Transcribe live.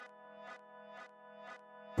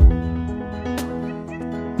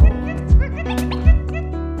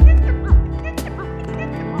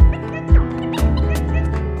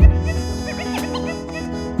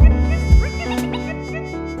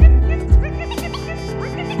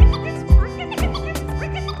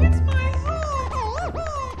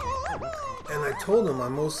I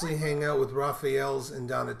mostly hang out with Raphaels and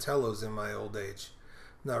Donatellos in my old age.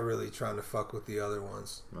 Not really trying to fuck with the other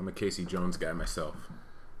ones. I'm a Casey Jones guy myself.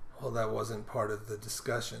 Well, that wasn't part of the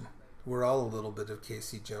discussion. We're all a little bit of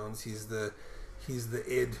Casey Jones. He's the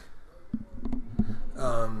id.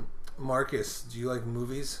 Marcus, do you like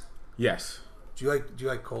movies? Yes. Do you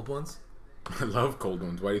like cold ones? I love cold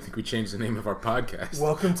ones. Why do you think we changed the name of our podcast?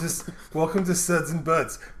 Welcome to Suds and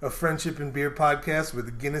Buds, a friendship and beer podcast where the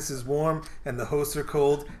Guinness is warm and the hosts are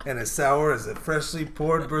cold and as sour as a freshly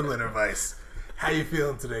poured Berliner Weiss. How you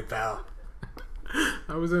feeling today, pal?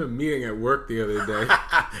 I was in a meeting at work the other day,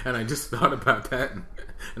 and I just thought about that,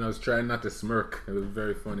 and I was trying not to smirk. It was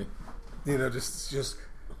very funny. You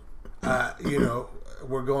know,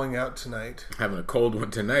 we're going out tonight. Having a cold one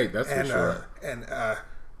tonight, that's for sure.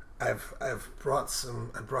 I brought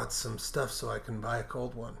some stuff so I can buy a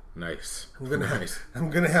cold one. Nice. I'm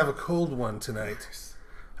gonna have a cold one tonight.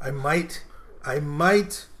 I might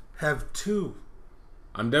have two.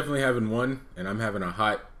 I'm definitely having one, and I'm having a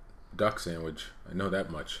hot duck sandwich. I know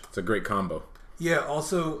that much. It's a great combo. Yeah.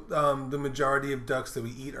 Also, the majority of ducks that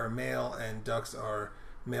we eat are male, and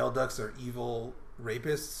male ducks are evil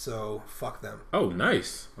rapists. So fuck them. Oh,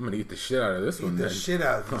 nice. I'm gonna eat the shit out of this one. Eat the shit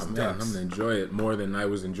out of these ducks. Man, I'm gonna enjoy it more than I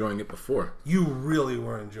was enjoying it before. You really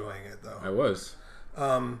were enjoying it, though. I was.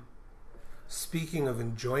 Speaking of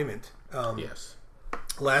enjoyment, yes.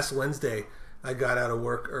 Last Wednesday I got out of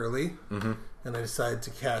work early, and I decided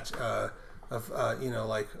to catch like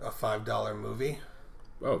a $5 movie.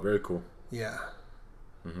 Oh, very cool. Yeah.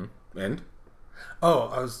 And? Oh,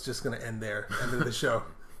 I was just gonna end there. End of the show.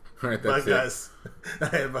 All right, that's it. Guys,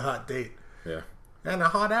 I have a hot date. Yeah. And a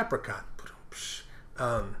hot apricot.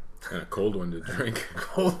 And a cold one to drink.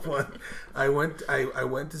 Cold one. I went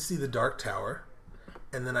to see The Dark Tower,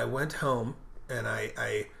 and then I went home and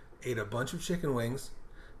I ate a bunch of chicken wings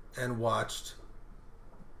and watched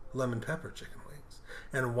Lemon Pepper Chicken Wings.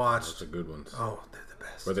 And watched Those are good ones. Oh, they're the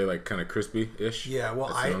best. Were they like kind of crispy-ish? Yeah, well,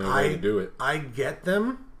 That's the only way to do it. I get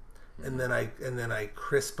them and then I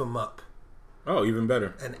crisp them up. Oh, even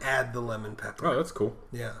better. And add the lemon pepper. Oh, that's cool.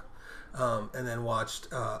 Yeah. And then watched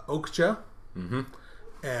Okja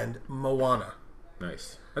and Moana.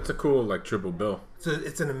 Nice. That's a cool, like, triple bill.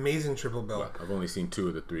 It's an amazing triple bill. Well, I've only seen 2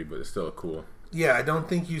 of the 3, but it's still a cool. Yeah, I don't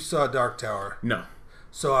think you saw Dark Tower. No.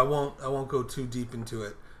 So I won't go too deep into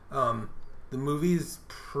it. The movie is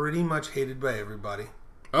pretty much hated by everybody.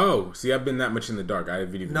 Oh, see, I've been that much in the dark. I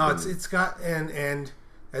haven't even. No, it's got and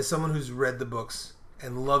as someone who's read the books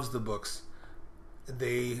and loves the books,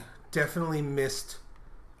 they definitely missed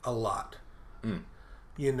a lot.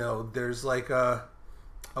 You know, there's like a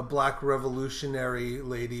black revolutionary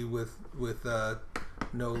lady with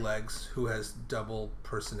no legs who has double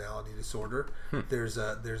personality disorder. There's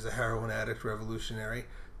a heroin addict revolutionary.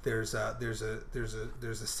 There's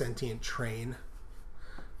a sentient train.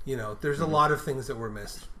 You know, there's a lot of things that were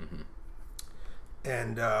missed.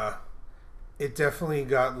 And it definitely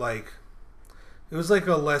got it was like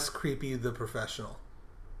a less creepy The Professional.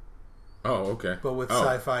 Oh, okay. But with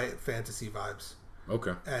sci-fi fantasy vibes.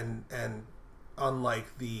 Okay. And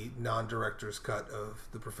unlike the non-director's cut of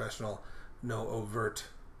The Professional, no overt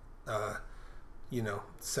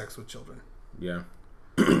sex with children. Yeah.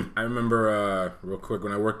 I remember real quick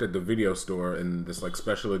when I worked at the video store and this like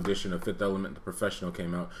special edition of Fifth Element, The Professional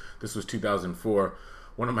came out. This was 2004.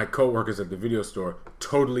 One of my coworkers at the video store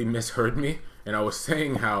totally misheard me, and I was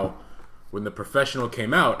saying how when The Professional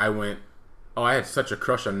came out, I went, "Oh, I had such a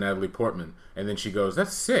crush on Natalie Portman." And then she goes,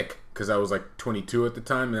 "That's sick," because I was like 22 at the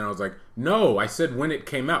time, and I was like, "No, I said when it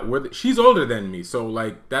came out. She's older than me, so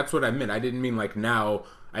like that's what I meant. I didn't mean like now.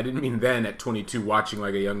 I didn't mean then at 22 watching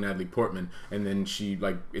like a young Natalie Portman." And then she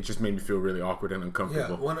like it just made me feel really awkward and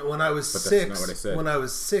uncomfortable. Yeah, when I was but 6, that's not what I said. When I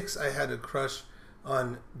was 6, I had a crush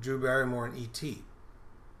on Drew Barrymore in E.T.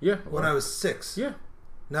 Yeah, when I was 6. Yeah,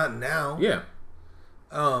 not now. Yeah.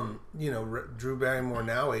 Drew Barrymore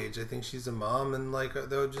now age, I think she's a mom, and like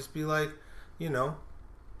they'll just be like,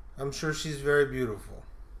 I'm sure she's very beautiful.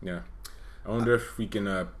 Yeah, I wonder if we can.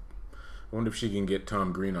 I wonder if she can get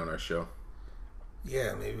Tom Green on our show.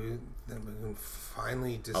 Yeah, maybe then we can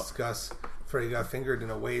finally discuss Freddy Got Fingered in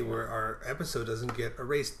a way where our episode doesn't get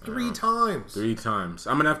erased 3 times. 3 times.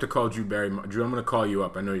 I'm gonna have to call Drew Barrymore. Drew, I'm gonna call you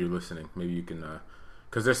up. I know you're listening. Maybe you can.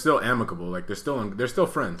 Because they're still amicable. Like they're still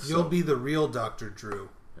friends. You'll be the real Dr. Drew,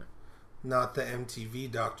 not the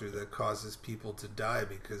MTV doctor that causes people to die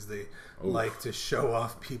because they like to show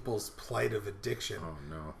off people's plight of addiction. Oh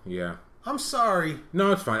no, yeah. I'm sorry.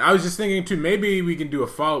 No, it's fine. I was just thinking too. Maybe we can do a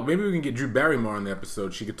follow. Maybe we can get Drew Barrymore on the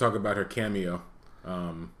episode. She could talk about her cameo.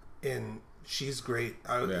 And she's great.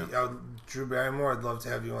 Drew Barrymore, I'd love to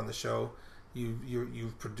have you on the show.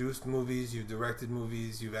 You've produced movies, you've directed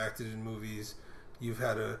movies, you've acted in movies, you've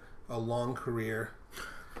had a long career.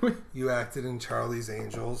 You acted in Charlie's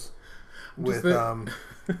Angels with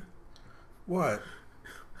what?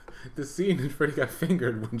 The scene in Freddy Got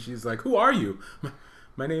Fingered when she's like, "Who are you?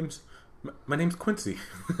 My name's Quincy."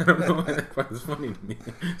 I don't know why that part was funny to me.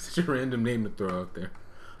 Such a random name to throw out there.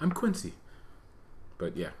 I'm Quincy.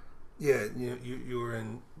 But yeah. Yeah, you were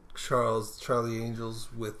in Charlie Angels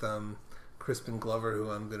with Crispin Glover, who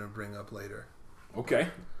I'm going to bring up later. Okay.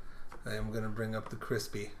 I am going to bring up the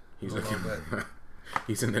Crispy. He's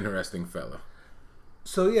he's an interesting fellow.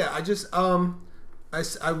 So yeah, I just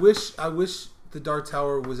I wish the Dark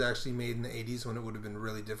Tower was actually made in the 80s when it would have been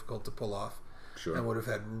really difficult to pull off. Sure. And would have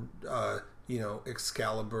had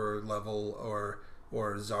Excalibur level or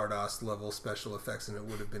Zardos level special effects, and it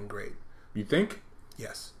would have been great. You think?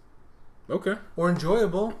 Yes. Okay. Or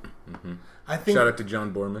enjoyable. Mm-hmm. I think. Shout out to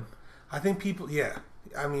John Borman. I think people. Yeah.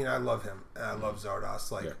 I mean, I love him. I love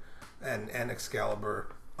Zardos. And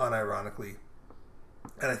Excalibur, unironically.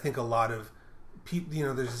 And I think a lot of people.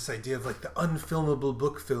 There's this idea of like the unfilmable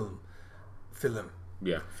book film.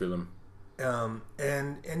 Yeah, film.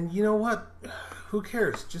 And you know what? Who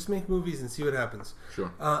cares? Just make movies and see what happens.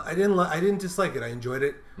 Sure. I didn't dislike it. I enjoyed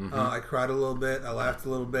it. Mm-hmm. I cried a little bit. I laughed a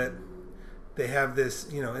little bit. They have this,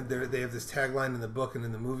 they have this tagline in the book and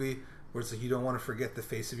in the movie where it's like, you don't want to forget the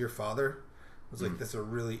face of your father. It's like, that's a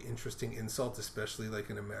really interesting insult, especially like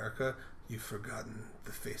in America. You've forgotten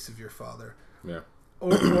the face of your father. Yeah.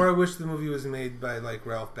 Or I wish the movie was made by like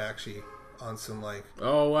Ralph Bakshi on some like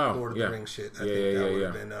Lord of the Rings shit. I think that would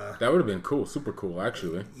have been that would have been cool, super cool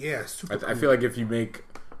actually. Yeah, super cool. I feel like if you make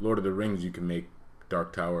Lord of the Rings, you can make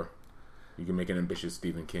Dark Tower. You can make an ambitious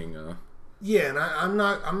Stephen King. Yeah, and I'm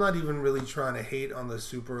not even really trying to hate on the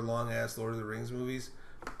super long ass Lord of the Rings movies.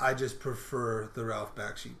 I just prefer the Ralph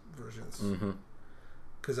Bakshi versions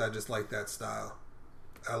because I just like that style.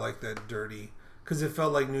 I like that dirty because it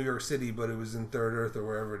felt like New York City, but it was in Third Earth or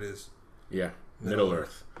wherever it is. Yeah, Middle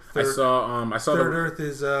Earth. I saw Third Earth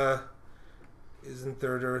isn't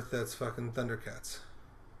Third Earth. That's fucking Thundercats.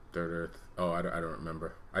 Third Earth. Oh, I don't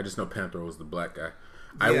remember. I just know Panther was the black guy.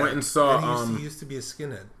 Yeah, I went and saw. He used to be a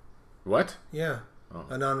skinhead. What? Yeah. Oh.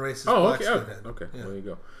 A non-racist black skinhead. Okay. Yeah. There you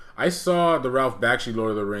go. I saw the Ralph Bakshi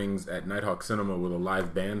Lord of the Rings at Nighthawk Cinema with a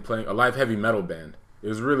live band playing, a live heavy metal band. It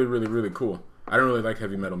was really, really, really cool. I don't really like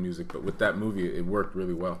heavy metal music, but with that movie, it worked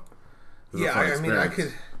really well. Yeah, I mean,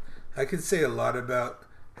 I could say a lot about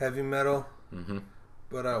heavy metal,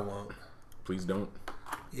 but I won't. Please don't.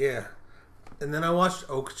 Yeah. And then I watched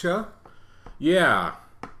Okja. Yeah.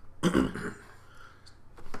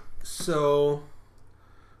 So,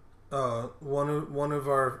 one of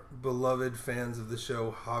our beloved fans of the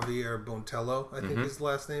show, Javier Bontello, I think his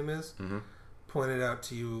last name is, pointed out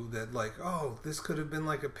to you that like, oh, this could have been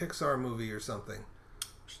like a Pixar movie or something.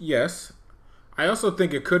 Yes. I also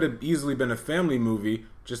think it could have easily been a family movie.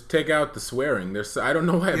 Just take out the swearing. I don't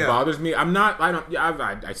know why it bothers me.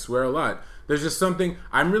 I swear a lot. There's just something.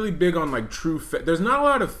 I'm really big on like there's not a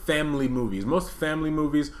lot of family movies. Most family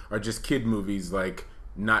movies are just kid movies, like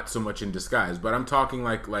not so much in disguise. But I'm talking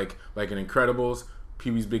like an Incredibles,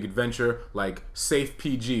 Pee-wee's Big Adventure, like safe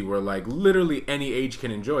PG, where like literally any age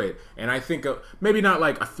can enjoy it. And I think maybe not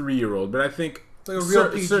like a 3-year-old, but I think like a real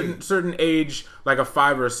PG. certain age, like a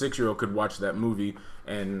 5 or a 6-year-old could watch that movie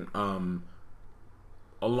and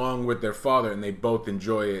along with their father, and they both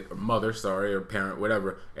enjoy it, or mother, or parent,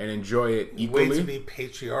 whatever, and enjoy it equally. Way to be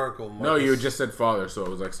patriarchal, Marcus. No, you just said father, so it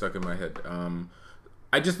was like stuck in my head.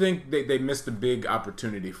 I just think they missed a big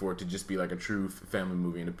opportunity for it to just be like a true family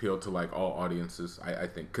movie and appeal to like all audiences, I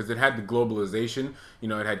think. Because it had the globalization, it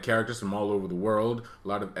had characters from all over the world, a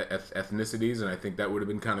lot of ethnicities, and I think that would have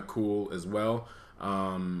been kind of cool as well.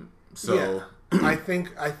 Yeah, I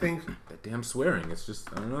think that damn swearing, it's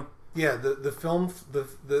just, I don't know. Yeah, the film,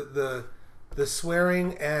 the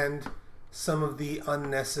swearing and some of the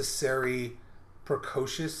unnecessary,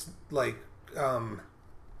 precocious, like,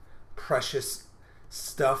 precious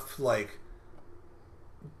stuff, like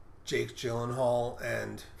Jake Gyllenhaal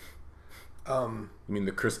and you mean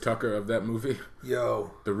the Chris Tucker of that movie?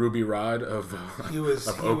 Yo, the Ruby Rod of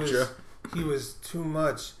Okja. He was too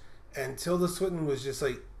much, and Tilda Swinton was just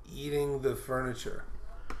like eating the furniture.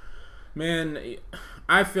 Man,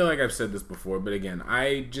 I feel like I've said this before, but again,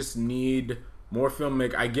 I just need more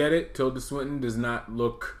filmmaking. I get it. Tilda Swinton does not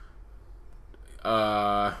look.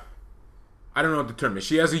 I don't know what the term is.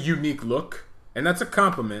 She has a unique look, and that's a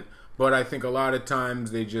compliment. But I think a lot of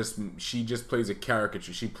times she just plays a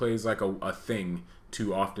caricature. She plays like a thing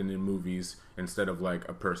too often in movies instead of like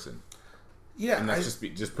a person. Yeah, and that's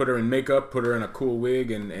just put her in makeup, put her in a cool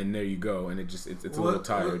wig, and there you go. And it's a little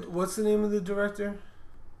tired. What's the name of the director?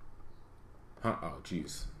 Huh? Oh,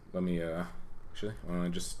 jeez. Let me actually. Why don't I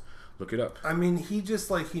just look it up? I mean, he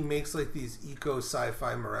just like he makes like these eco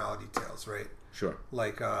sci-fi morality tales, right? Sure.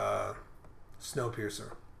 Like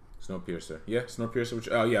Snowpiercer. Yeah, Snowpiercer. Which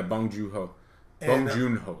Bong Joon-ho. Bong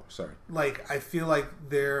Joon-ho. Sorry. Like I feel like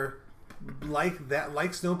they're like that.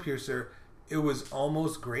 Like Snowpiercer, it was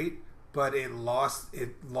almost great, but it lost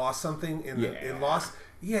something in it lost.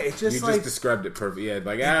 Yeah, it just you like just described it perfectly. Yeah,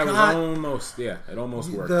 like it was almost it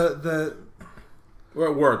almost worked. Well,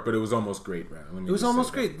 it worked, but it was almost great, right? It was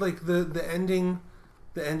almost great. Like the ending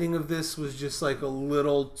of this was just like a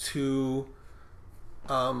little too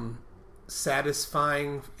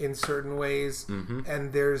satisfying in certain ways,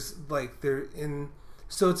 and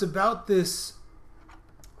so it's about this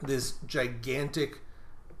gigantic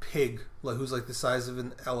pig who's like the size of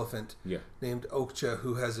an elephant, named Okja,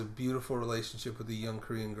 who has a beautiful relationship with a young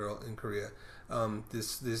Korean girl in Korea.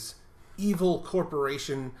 This evil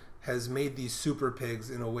corporation has made these super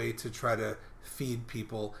pigs in a way to try to feed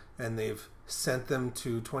people, and they've sent them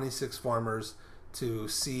to 26 farmers to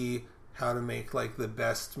see how to make like the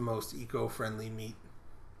best, most eco-friendly meat.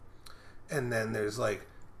 And then there's like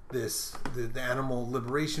the Animal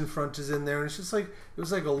Liberation Front is in there, and it's just like it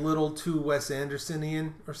was like a little too Wes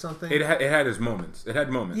Andersonian or something. It had its moments. It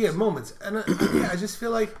had moments. Yeah, moments. And I just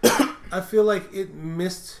feel like it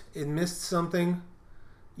missed something.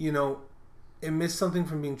 You know, it missed something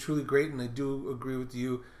from being truly great, and I do agree with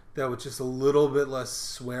you that with just a little bit less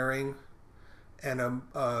swearing and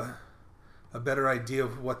a better idea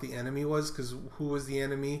of what the enemy was, because who was the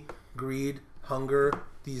enemy? Greed, hunger,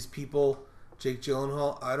 these people, Jake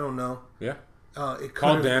Gyllenhaal, I don't know. Yeah.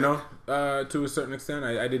 Paul Dano, to a certain extent.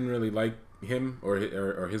 I didn't really like him or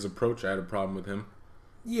his approach. I had a problem with him.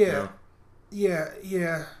 Yeah. You know?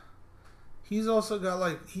 Yeah. He's also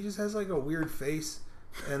got he just has like a weird face.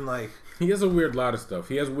 And he has a weird lot of stuff.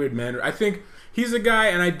 He has weird manner. I think he's a guy,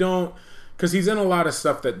 and I don't, because he's in a lot of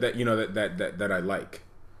stuff that you know that I like.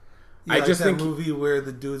 Yeah, I just think movie where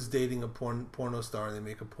the dude's dating a porno star and they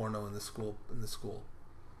make a porno in the school.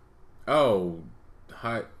 Oh,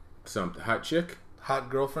 hot chick, hot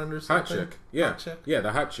girlfriend or something. Hot chick, yeah,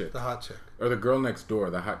 the hot chick, or the girl next door,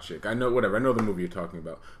 the hot chick. I know the movie you're talking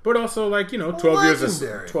about, but also 12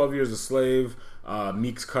 years a slave.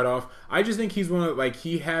 Meek's Cutoff. I just think he's one of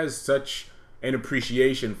he has such an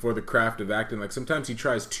appreciation for the craft of acting. Sometimes he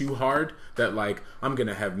tries too hard that I'm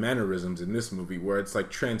gonna have mannerisms in this movie where it's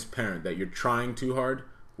transparent that you're trying too hard,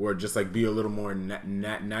 or just be a little more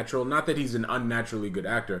natural. Not that he's an unnaturally good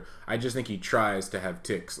actor. I just think he tries to have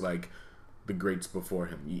tics like the greats before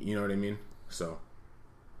him. You know what I mean? So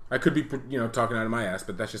I could be talking out of my ass,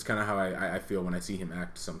 but that's just kind of how I feel when I see him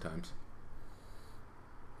act sometimes.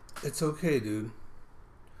 It's okay, dude.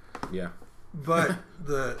 Yeah. But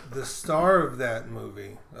the star of that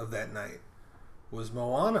movie, of that night, was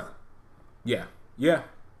Moana. Yeah.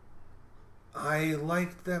 I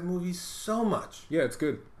liked that movie so much. Yeah, it's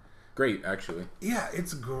good. Great, actually. Yeah,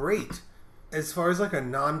 it's great. As far as a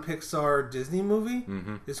non-Pixar Disney movie,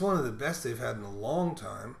 it's one of the best they've had in a long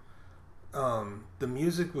time. The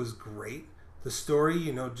music was great. The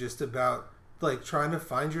story, just about trying to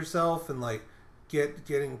find yourself and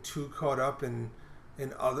getting too caught up in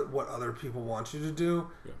what other people want you to do.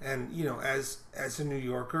 Yeah. And as a New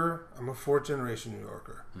Yorker, I'm a fourth generation New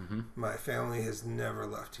Yorker. My family has never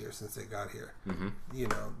left here since they got here.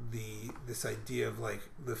 This idea of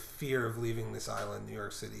the fear of leaving this island, New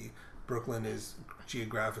York City. Brooklyn is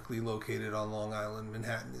geographically located on Long Island.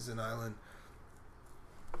 Manhattan is an island.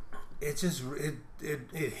 It just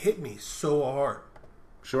it hit me so hard.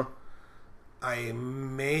 Sure. I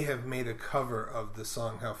may have made a cover of the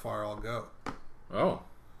song "How Far I'll Go." Oh,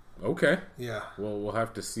 okay. Yeah. Well, we'll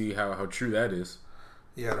have to see how true that is.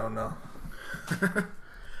 Yeah, I don't know.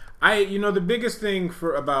 The biggest thing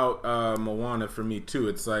about Moana for me too,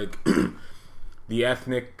 it's the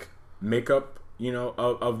ethnic makeup,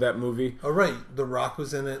 of that movie. Oh, right. The Rock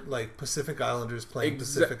was in it, Pacific Islanders playing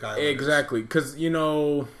Pacific Islanders. Exactly, because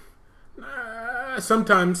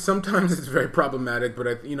sometimes it's very problematic,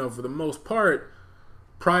 but for the most part,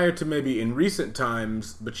 prior to maybe in recent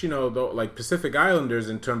times, but Pacific Islanders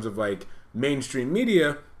in terms of mainstream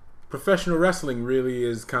media, professional wrestling really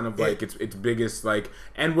is kind of its biggest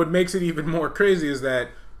and what makes it even more crazy is that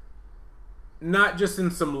not just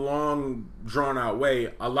in some long drawn out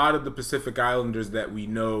way, a lot of the Pacific Islanders that we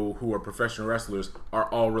know who are professional wrestlers are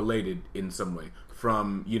all related in some way.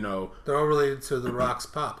 From they're all related to The Rock's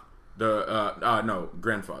pop. No,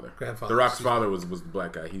 grandfather. Grandfather. The Rock's father was the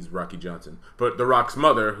black guy. He's Rocky Johnson. But The Rock's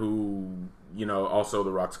mother, who, also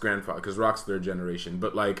The Rock's grandfather, because Rock's third generation.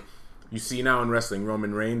 But, like, you see now in wrestling,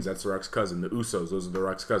 Roman Reigns, that's The Rock's cousin. The Usos, those are The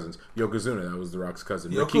Rock's cousins. Yokozuna, that was The Rock's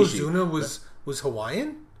cousin. Yokozuna was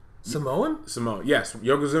Hawaiian? Samoan? Samoan, yes.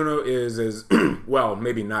 Yokozuna is as, well,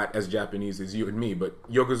 maybe not as Japanese as you and me, but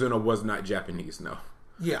Yokozuna was not Japanese, no.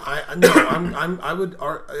 Yeah, I would.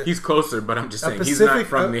 He's closer, but I'm just saying he's not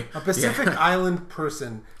from a Pacific Island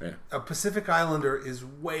person. Yeah. A Pacific Islander is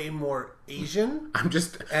way more Asian. Of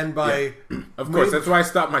course, that's why I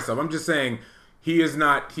stopped myself. I'm just saying he is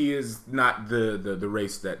not the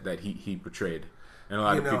race that he portrayed, and a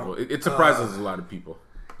lot of people. It surprises a lot of people.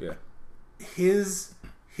 Yeah, his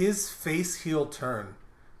face heel turn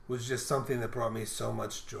was just something that brought me so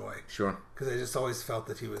much joy. Sure. Because I just always felt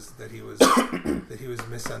that he was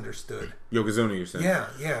misunderstood. Yokozuna, you're saying?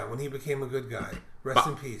 Yeah. When he became a good guy, rest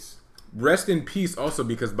in peace. Rest in peace. Also,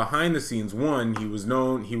 because behind the scenes, he was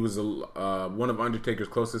known. He was one of Undertaker's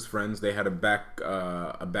closest friends. They had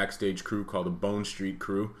a backstage crew called the Bone Street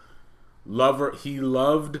Crew. He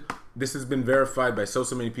loved. This has been verified by so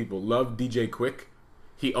many people. Loved DJ Quick.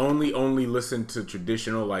 He only listened to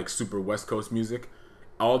traditional, like, super West Coast music.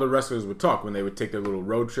 All the wrestlers would talk when they would take their little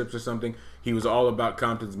road trips or something. He was all about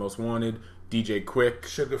Compton's Most Wanted, DJ Quick,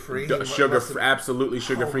 Sugar Free, absolutely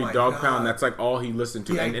Sugar Free, Dog Pound. That's like all he listened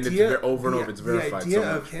to, and it's over and over. It's verified. The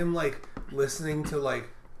idea of him like listening to like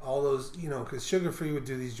all those, because Sugar Free would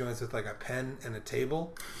do these joints with like a pen and a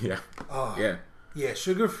table. Yeah. Oh, yeah.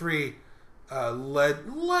 Sugar Free,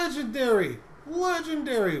 legendary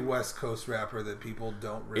West Coast rapper that people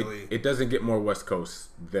don't really. It doesn't get more West Coast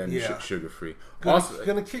than Sugar Free. Also,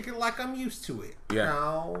 gonna kick it like I'm used to it. Yeah.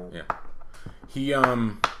 Now. Yeah. He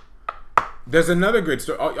There's another great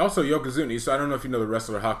story. Also Yokozuna. So I don't know if you know the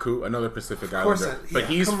wrestler Haku, another Pacific Islander. But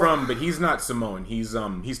he's not Samoan. He's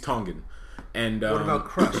Tongan. And what about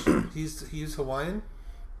Crush? He's Hawaiian.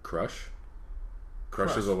 Crush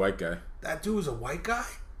is a white guy. That dude was a white guy.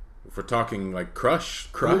 If we're talking like Crush.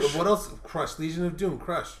 What else? Crush. Legion of Doom.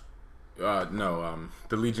 Crush. No.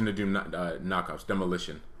 The Legion of Doom knockoffs.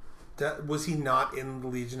 Demolition. Was he not in the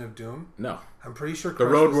Legion of Doom? No. I'm pretty sure the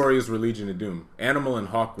Road Warriors were Legion of Doom. Animal and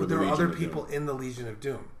Hawk were the Legion of Doom. There were other people in the Legion of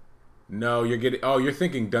Doom. No, you're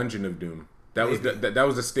thinking Dungeon of Doom. That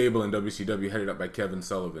was a stable in WCW headed up by Kevin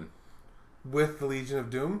Sullivan. With the Legion of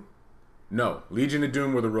Doom? No. Legion of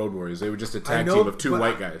Doom were the Road Warriors. They were just a tag team of two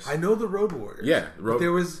white guys. I know the Road Warriors. Yeah. But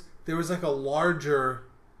there was like a larger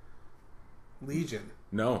Legion.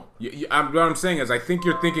 No. What I'm saying is I think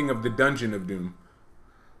you're thinking of the Dungeon of Doom.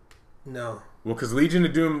 No. Well, because Legion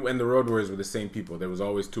of Doom and the Road Warriors were the same people. There was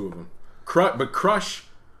always two of them. But Crush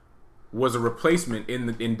was a replacement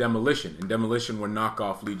in Demolition. In Demolition were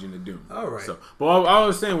knockoff Legion of Doom. All right. But all I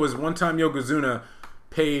was saying was one time Yokozuna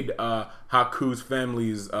paid Haku's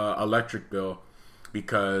family's electric bill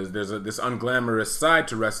because there's this unglamorous side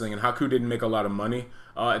to wrestling, and Haku didn't make a lot of money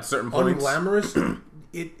at certain points. Unglamorous?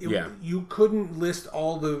 You couldn't list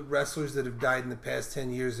all the wrestlers that have died in the past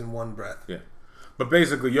 10 years in one breath. Yeah. But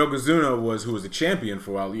basically, Yokozuna who was a champion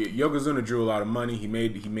for a while. Yokozuna drew a lot of money. He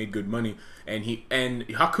made good money, and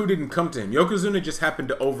Haku didn't come to him. Yokozuna just happened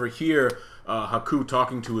to overhear Haku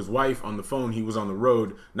talking to his wife on the phone. He was on the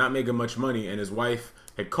road, not making much money, and his wife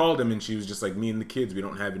had called him, and she was just like, "Me and the kids, we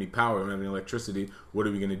don't have any power, we don't have any electricity. What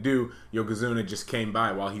are we gonna do?" Yokozuna just came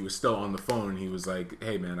by while he was still on the phone, and he was like,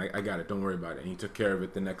 "Hey man, I got it. Don't worry about it." And he took care of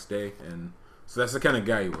it the next day, and so that's the kind of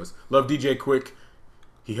guy he was. Loved DJ Quick.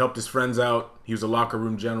 He helped his friends out. He was a locker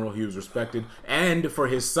room general. He was respected. And for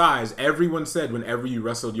his size, everyone said whenever you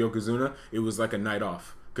wrestled Yokozuna, it was like a night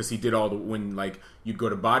off. Because he did when like you'd go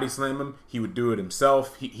to body slam him, he would do it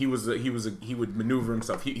himself. He would maneuver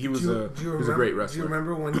himself. He was a great wrestler. Do you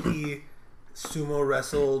remember when he sumo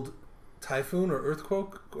wrestled Typhoon or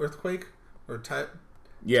Earthquake or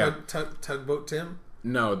Tugboat Tim?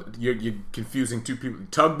 No, you're confusing two people.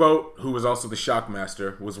 Tugboat, who was also the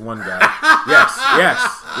Shockmaster, was one guy.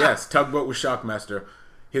 yes. Tugboat was Shockmaster.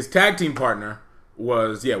 His tag team partner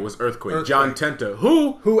was Earthquake. John Tenta,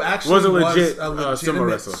 who actually was a legit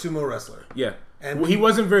sumo wrestler. Yeah, and he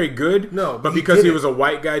wasn't very good. No, but because he was a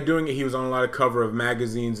white guy doing it, he was on a lot of cover of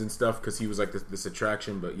magazines and stuff because he was like this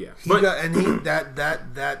attraction. But yeah,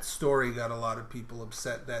 that story got a lot of people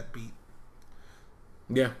upset. That beat.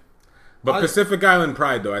 Yeah. But Pacific Island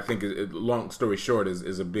Pride, though, I think, long story short,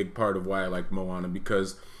 is a big part of why I like Moana,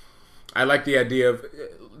 because I like the idea of,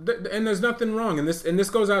 and there's nothing wrong, and this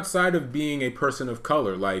goes outside of being a person of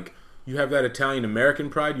color. Like, you have that Italian American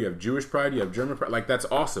pride, you have Jewish pride, you have German pride. Like, that's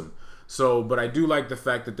awesome. So, but I do like the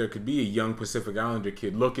fact that there could be a young Pacific Islander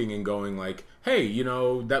kid looking and going like, hey, you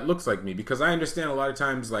know, that looks like me. Because I understand a lot of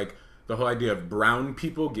times, like, the whole idea of brown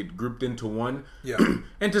people get grouped into one. Yeah.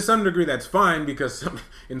 And to some degree that's fine because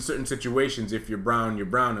in certain situations, if you're brown,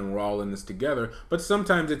 and we're all in this together. But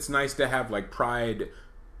sometimes it's nice to have, like, pride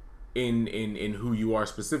in who you are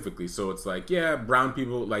specifically. So it's like, yeah, brown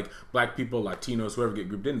people, like black people, Latinos, whoever get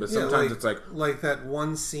grouped in, but sometimes it's like that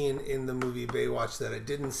one scene in the movie Baywatch that I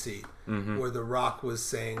didn't see, where The Rock was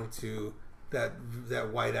saying to that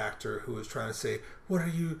white actor who was trying to say, what are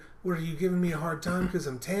you giving me a hard time because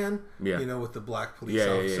I'm tan? Yeah. You know, with the black police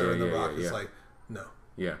officer, and The Rock is like, no.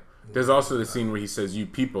 Yeah. There's also the scene where he says, you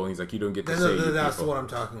people, and he's like, you don't get to say you that's people. what I'm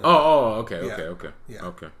talking about. Okay. Yeah.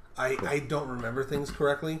 Okay. I don't remember things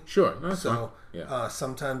correctly. Sure. So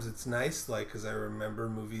sometimes it's nice, like, because I remember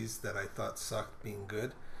movies that I thought sucked being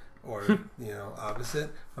good, or you know,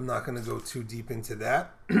 opposite. I'm not going to go too deep into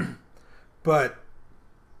that, but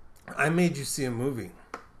I made you see a movie.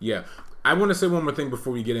 Yeah, I want to say one more thing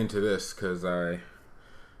before we get into this, because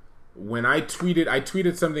when I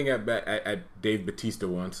tweeted something at Dave Bautista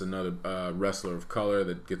once, another wrestler of color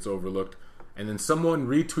that gets overlooked. And then someone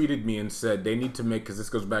retweeted me and said they need to make, because this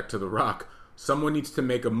goes back to The Rock, someone needs to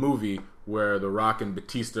make a movie where The Rock and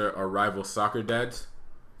Batista are rival soccer dads.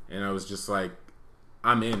 And I was just like,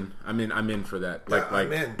 I'm in for that.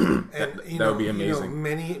 I'm in. And that would be amazing. You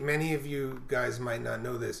know, many of you guys might not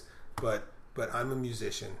know this, but I'm a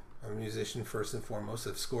musician. I'm a musician first and foremost.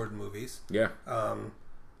 I've scored movies. Yeah.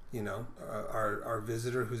 You know, our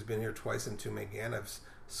visitor who's been here twice, and Tume Gan, I've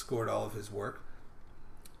scored all of his work.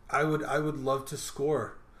 I would love to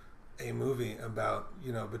score a movie about,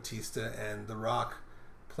 you know, Batista and The Rock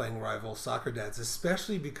playing rival soccer dads,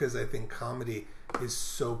 especially because I think comedy is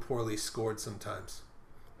so poorly scored sometimes.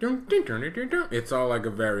 It's all like a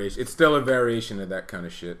variation. It's still a variation of that kind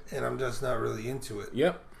of shit. And I'm just not really into it.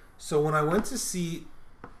 Yep. So when I went to see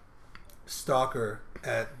Stalker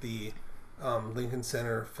at the Lincoln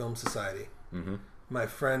Center Film Society, my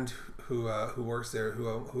friend who works there,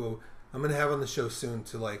 who I'm going to have on the show soon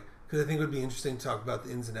to, like, because I think it would be interesting to talk about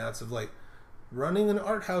the ins and outs of, like, running an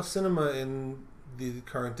art house cinema in the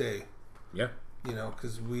current day. Yeah. You know,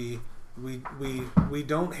 because we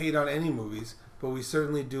don't hate on any movies, but we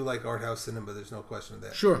certainly do like art house cinema. There's no question of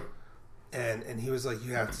that. Sure. And he was like,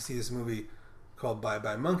 you have to see this movie called Bye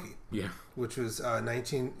Bye Monkey. Yeah. Which was a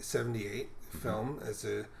 1978 film.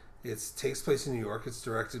 It takes place in New York. It's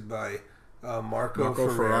directed by Marco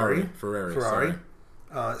Ferrari. Sorry.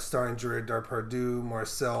 Starring Gerard Depardieu,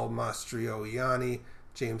 Marcel Mastroianni,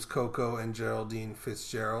 James Coco, and Geraldine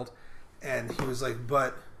Fitzgerald. And he was like,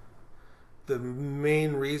 but the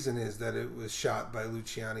main reason is that it was shot by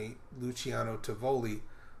Luciano Tovoli,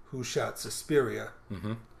 who shot Suspiria.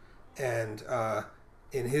 Mm-hmm. And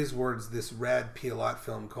in his words, this rad Pialat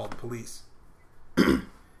film called Police.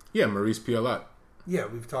 Yeah, Maurice Pialat. Yeah,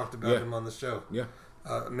 we've talked about him on the show. Yeah.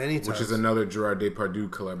 Many times. Which is another Gerard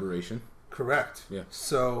Depardieu collaboration. Correct. Yeah.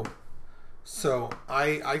 So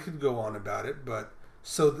I could go on about it, but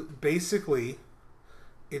basically,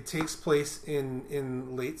 it takes place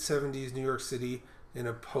in late 70s New York City, in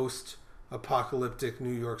a post-apocalyptic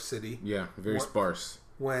New York City. Yeah, very sparse.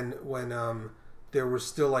 When there was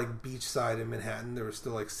still like beachside in Manhattan, there was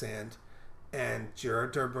still like sand, and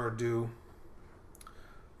Gerard Depardieu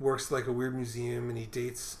works like a weird museum, and he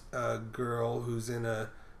dates a girl who's in a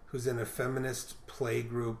feminist play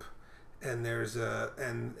group. And there's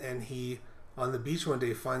and he on the beach one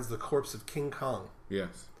day finds the corpse of King Kong.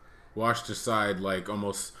 Yes, washed aside, like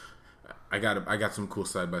almost. I got some cool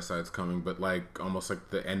side by sides coming, but like almost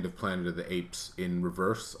like the end of Planet of the Apes in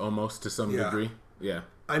reverse, almost to some degree. Yeah.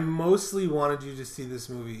 I mostly wanted you to see this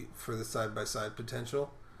movie for the side by side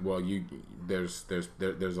potential. Well, there's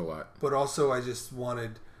a lot. But also, I just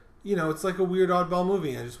wanted, you know, it's like a weird oddball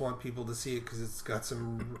movie. I just want people to see it because it's got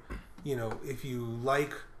some, you know, if you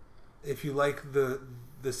like the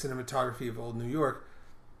cinematography of old New York,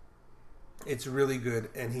 it's really good.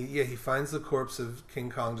 And he finds the corpse of King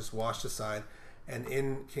Kong just washed aside, and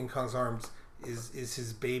in King Kong's arms is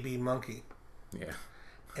his baby monkey. Yeah.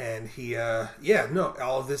 And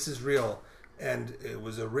all of this is real, and it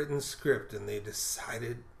was a written script, and they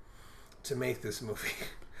decided to make this movie.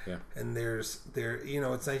 Yeah. And it's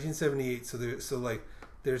 1978, so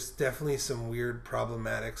there's definitely some weird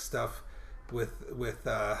problematic stuff with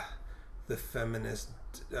the feminist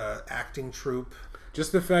acting troupe.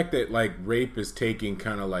 Just the fact that like rape is taken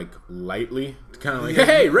kind of like lightly, kind of like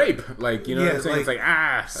hey, rape, like, you know what I'm saying? Like,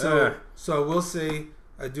 it's like So I will say,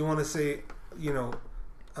 I do want to say, you know,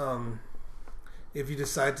 if you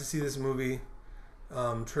decide to see this movie,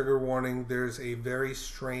 trigger warning, there's a very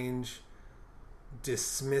strange,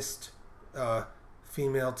 dismissed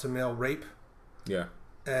female to male rape. Yeah.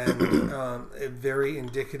 And very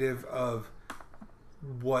indicative of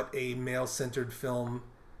what a male-centered film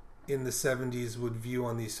in the 70s would view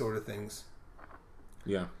on these sort of things.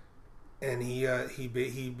 Yeah. And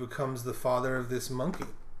he becomes the father of this monkey.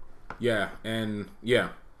 Yeah, and yeah.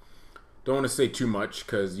 Don't want to say too much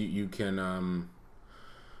because you can...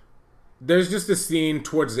 There's just a scene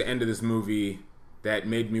towards the end of this movie that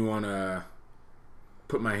made me want to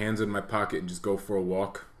put my hands in my pocket and just go for a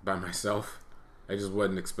walk by myself. I just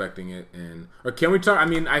wasn't expecting it. Or can we talk? I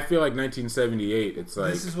mean, I feel like 1978. It's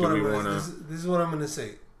like, this is what I'm gonna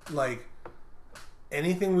say. Like,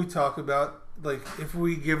 anything we talk about, like if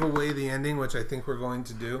we give away the ending, which I think we're going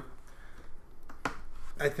to do,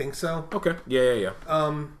 I think so. Okay. Yeah.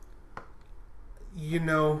 You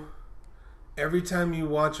know, every time you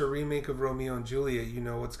watch a remake of Romeo and Juliet, you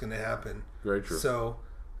know what's going to happen. Very true. So,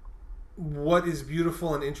 what is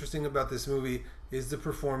beautiful and interesting about this movie is the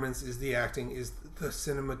performance, is the acting, is the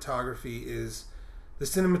cinematography. The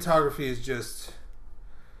cinematography is just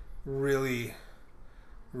really,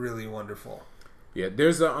 really wonderful. Yeah,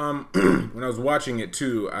 there's a when I was watching it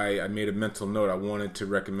too, I made a mental note. I wanted to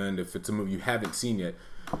recommend, if it's a movie you haven't seen yet.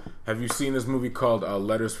 Have you seen this movie called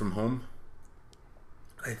Letters from Home?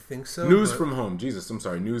 I think so. News from Home. Jesus, I'm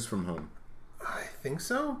sorry. News from Home. I think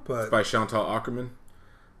so, but it's by Chantal Akerman.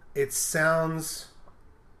 It sounds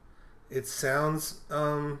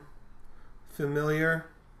familiar.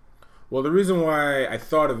 Well, the reason why I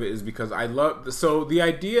thought of it is because I love the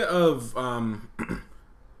idea of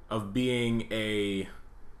being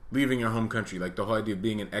leaving your home country, like the whole idea of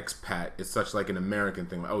being an expat is such like an American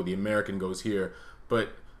thing. Like, oh, the American goes here, but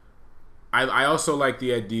I also like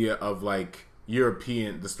the idea of like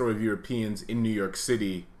the story of Europeans in New York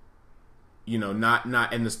City. You know,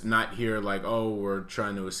 not here like, oh, we're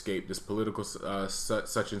trying to escape this political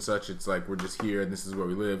such and such. It's like we're just here and this is where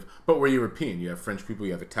we live. But we're European. You have French people,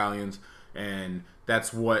 you have Italians, and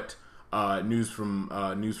that's what News from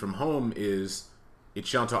Home is. It's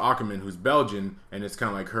Chantal Akerman, who's Belgian, and it's kind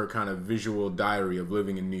of like her kind of visual diary of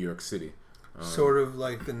living in New York City. Sort of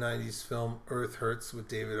like the 90s film Earth Hurts with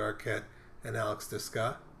David Arquette and Alex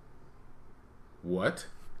Descott. What?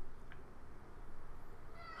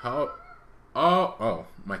 How? Oh,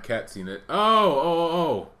 my cat's seen it.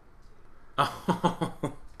 Oh. I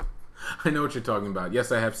know what you're talking about.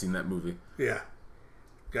 Yes, I have seen that movie. Yeah.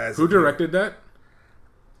 Guys. Who directed that?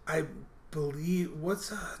 I believe,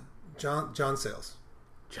 what's John Sayles.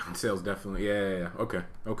 John Sayles, definitely. Yeah. Okay.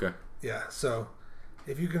 Yeah, so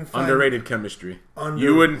if you can find... Underrated chemistry.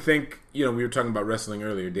 You wouldn't think, we were talking about wrestling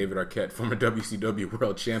earlier. David Arquette, former WCW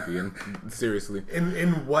world champion. Seriously.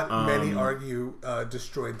 In what many argue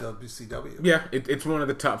destroyed WCW. Yeah, it's one of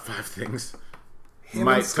the top 5 things. Him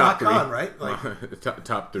and Scott Conn, right? Like,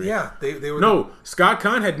 top 3. Yeah, they were... No, Scott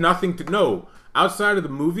Conn had nothing to... No, outside of the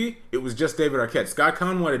movie, it was just David Arquette. Scott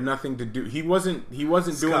Conn wanted nothing to do. He wasn't doing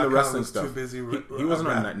the wrestling stuff. Too busy. He wasn't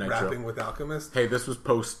on Nitro. Rapping with Alchemist. Hey, this was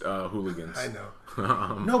post Hooligans. I know.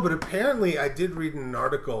 No, but apparently I did read in an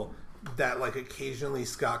article that like occasionally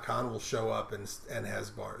Scott Conn will show up and has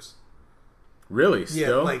bars. Really?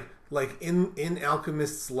 Still? Yeah, like in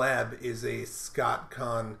Alchemist's lab is a Scott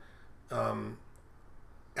Conn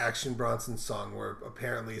Action Bronson song where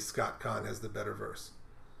apparently Scott Conn has the better verse.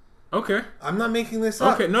 Okay. I'm not making this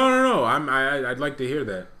up. Okay, no. I'd like to hear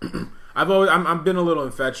that. I've been a little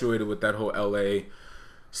infatuated with that whole LA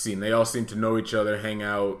scene. They all seem to know each other, hang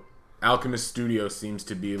out. Alchemist Studio seems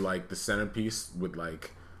to be like the centerpiece with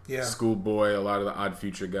like Schoolboy, a lot of the Odd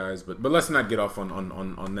Future guys. But let's not get off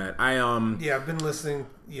on that. I've been listening.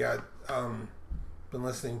 Been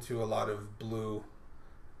listening to a lot of Blue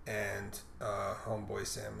and Homeboy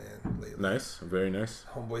Sandman lately. Nice, very nice.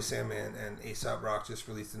 Homeboy Sandman and A$AP Rock just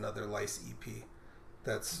released another Lice EP.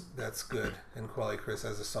 That's good, and Quali Chris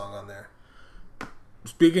has a song on there.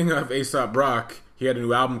 Speaking of A$AP Rock, he had a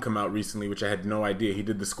new album come out recently, which I had no idea. He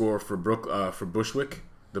did the score for Bushwick,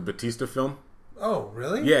 the Batista film. Oh,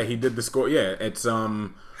 really? Yeah, he did the score. Yeah, it's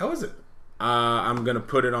How is it? I'm gonna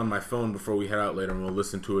put it on my phone before we head out later, and we'll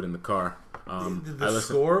listen to it in the car. The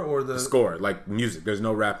score or the score, like music. There's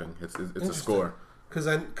no rapping. It's a score. Because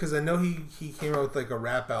I know he came out with like a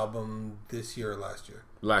rap album this year or last year.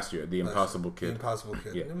 Last year, The Impossible Kid. The Impossible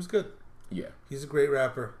Kid. Yeah. It was good. Yeah. He's a great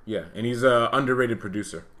rapper. Yeah, and he's an underrated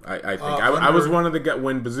producer. I think. I was one of the guys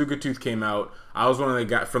when Bazooka Tooth came out. I was one of the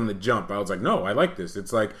guys from the jump. I was like, no, I like this.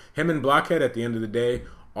 It's like him and Blockhead at the end of the day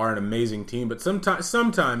are an amazing team. But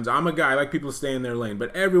sometimes I'm a guy, I like people to stay in their lane.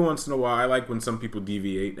 But every once in a while, I like when some people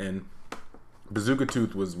deviate. And Bazooka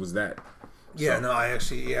Tooth was that. Yeah, so. No, I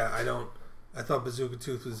actually, I thought Bazooka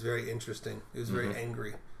Tooth was very interesting. It was very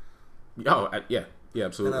angry. Oh, yeah,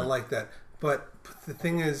 absolutely. And I like that. But the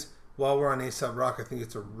thing is, while we're on Aesop Rock, I think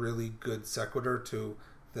it's a really good sequitur to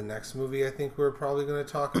the next movie I think we're probably going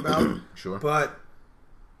to talk about. Sure. But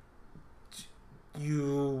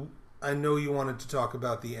I know you wanted to talk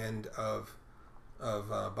about the end of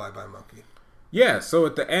Bye Bye Monkey. Yeah, so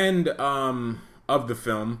at the end of the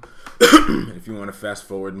film, if you want to fast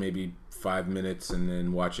forward maybe 5 minutes and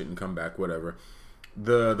then watch it and come back, whatever,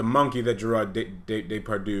 the monkey that Gerard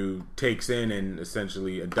Depardieu takes in and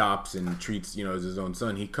essentially adopts and treats, as his own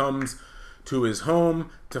son, he comes to his home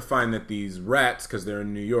to find that these rats, because they're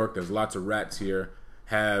in New York, there's lots of rats here,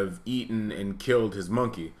 have eaten and killed his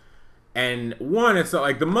monkey. And it's not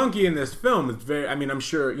like the monkey in this film is very, I'm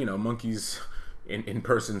sure, monkeys in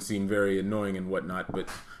person seem very annoying and whatnot, but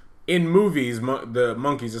in movies, the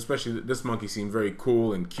monkeys, especially this monkey, seem very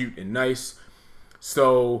cool and cute and nice.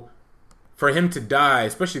 So for him to die,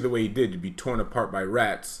 especially the way he did, to be torn apart by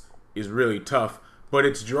rats, is really tough. But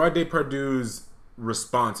it's Gerard Depardieu's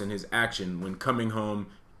response and his action when coming home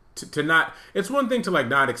to not. It's one thing to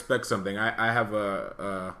not expect something. I have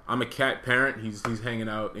I'm a cat parent. He's hanging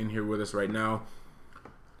out in here with us right now.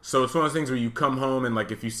 So it's one of those things where you come home and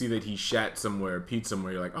if you see that he shat somewhere, peed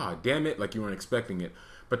somewhere, you're like, oh damn it, you weren't expecting it.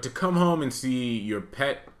 But to come home and see your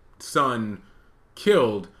pet son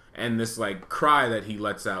killed and this cry that he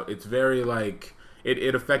lets out, it's very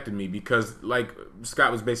it affected me because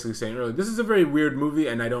Scott was basically saying earlier, this is a very weird movie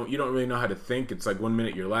and you don't really know how to think. It's 1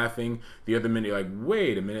 minute you're laughing, the other minute you're like,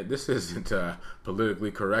 wait a minute, this isn't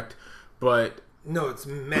politically correct. But no, it's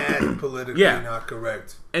mad politically not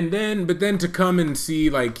correct. And then to come and see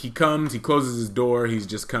he closes his door, he's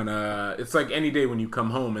just kind of, it's like any day when you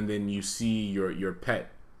come home and then you see your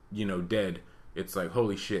pet, dead. It's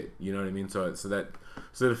holy shit, you know what I mean? So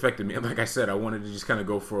it affected me. And like I said, I wanted to just kind of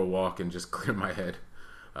go for a walk and just clear my head.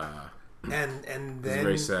 And then it's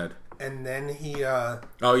very sad. And then he and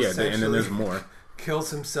then there's more.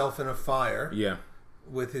 Kills himself in a fire. Yeah.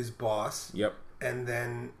 With his boss. Yep. And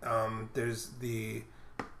then there's the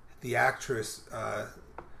actress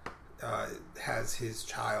has his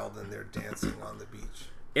child and they're dancing on the beach.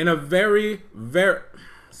 In a very, very...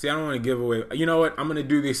 See, I don't want to give away... You know what? I'm going to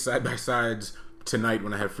do these side-by-sides tonight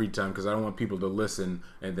when I have free time because I don't want people to listen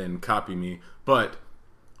and then copy me. But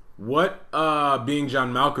what Being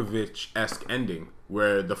John Malkovich-esque ending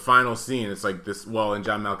where the final scene, it's this... Well, in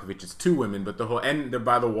John Malkovich, it's two women, but the whole... And they're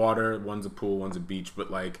by the water. One's a pool, one's a beach. But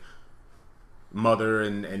mother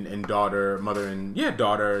and daughter,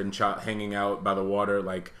 daughter and child hanging out by the water.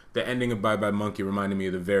 The ending of Bye Bye Monkey reminded me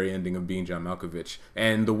of the very ending of Being John Malkovich.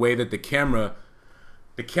 And the way that the camera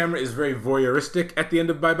is very voyeuristic at the end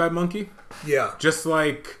of Bye Bye Monkey. Yeah. Just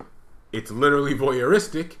it's literally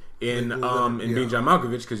voyeuristic in Being John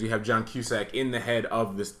Malkovich because you have John Cusack in the head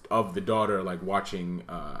of the daughter watching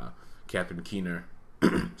Catherine Keener.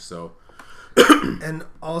 So and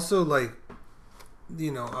also I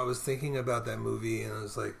was thinking about that movie and I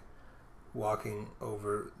was walking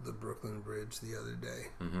over the Brooklyn Bridge the other day,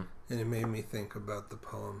 and it made me think about the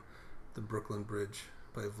poem "The Brooklyn Bridge"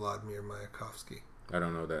 by Vladimir Mayakovsky. I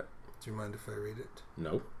don't know that. Do you mind if I read it?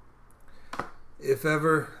 No. If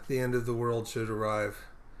ever the end of the world should arrive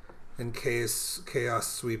and chaos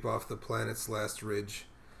sweep off the planet's last ridge,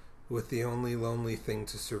 with the only lonely thing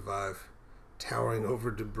to survive towering over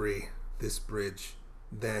debris, this bridge,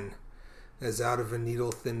 then, as out of a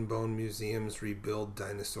needle-thin bone museums rebuild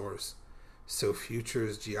dinosaurs, so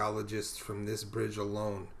future's geologists from this bridge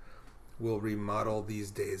alone will remodel these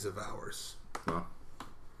days of ours. Well,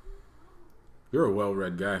 you're a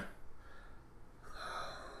well-read guy.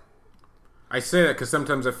 I say that because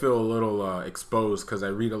sometimes I feel a little exposed because I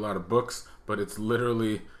read a lot of books, but it's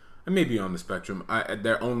literally, I may be on the spectrum.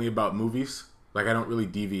 They're only about movies. I don't really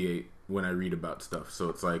deviate when I read about stuff. So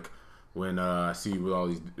it's when I see you with all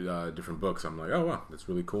these different books, I'm like, oh wow, that's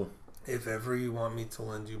really cool. If ever you want me to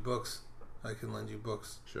lend you books, I can lend you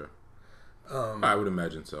books. Sure. I would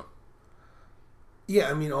imagine so.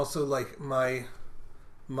 Yeah, also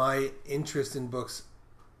my interest in books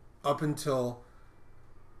up until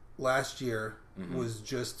last year was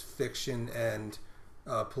just fiction and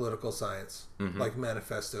political science,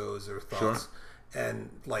 manifestos or thoughts. Sure. And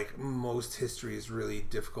most history is really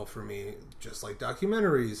difficult for me, just like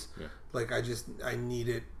documentaries. Yeah. I need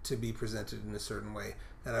it to be presented in a certain way.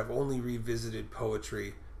 And I've only revisited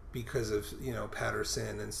poetry because of,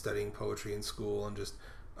 Patterson and studying poetry in school and just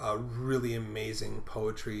really amazing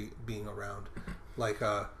poetry being around.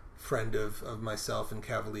 A friend of myself and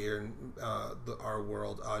Cavalier and our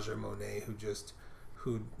world, Aja Monet,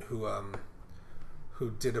 who who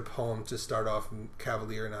did a poem to start off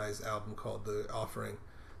Cavalier and I's album called The Offering.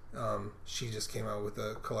 She just came out with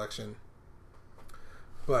a collection.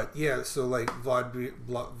 But yeah, so like Vladimir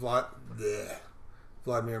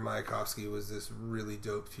Mayakovsky was this really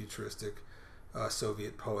dope futuristic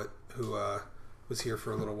Soviet poet who was here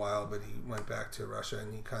for a little while, but he went back to Russia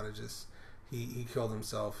and he kind of just he killed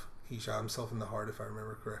himself. He shot himself in the heart, if I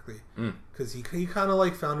remember correctly, because he kind of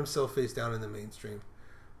like found himself face down in the mainstream,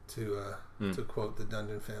 to quote the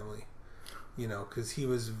Dundon family, because he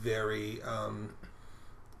was very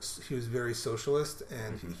socialist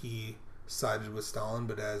and he sided with Stalin,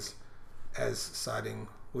 but as siding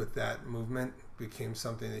with that movement became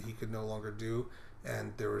something that he could no longer do,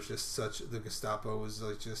 and there was just the Gestapo was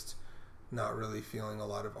like just not really feeling a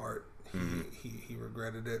lot of art. He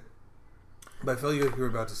regretted it. But I felt like you were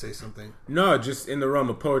about to say something. No, just in the realm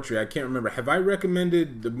of poetry. I can't remember. Have I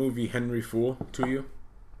recommended the movie Henry Fool to you?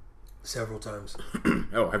 Several times.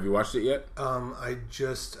 Oh, have you watched it yet? I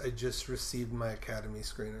just received my Academy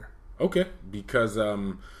screener. Okay, because I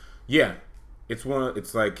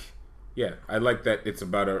like that it's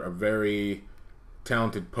about a very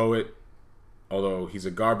talented poet, although he's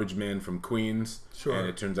a garbage man from Queens. Sure. And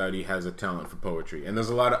it turns out he has a talent for poetry. And there's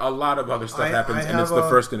a lot of other stuff happens, and it's the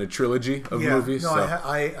first in a trilogy of movies. No, so.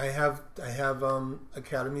 I have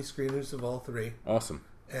Academy screeners of all three. Awesome.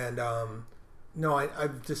 And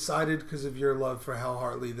I've decided, because of your love for Hal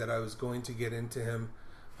Hartley, that I was going to get into him.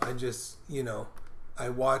 I just I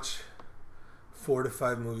watch 4 to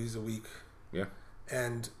 5 movies a week. Yeah.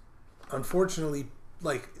 And unfortunately,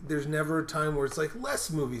 like, there's never a time where it's like less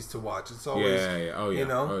movies to watch. It's always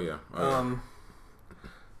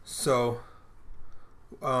So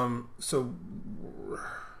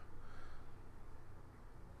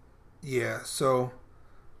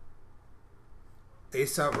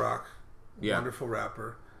A$AP Rock, wonderful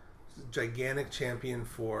rapper, gigantic champion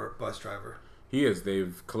for Bus Driver. He is.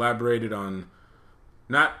 They've collaborated on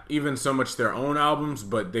not even so much their own albums,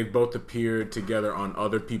 but they've both appeared together on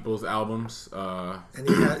other people's albums. And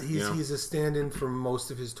he's a stand-in for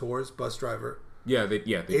most of his tours. Bus Driver. They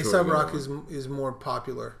A$AP Rock is more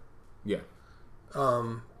popular. Yeah.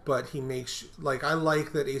 But he makes I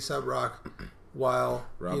like that A$AP Rock, while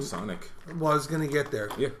Rob Sonic was going to get there.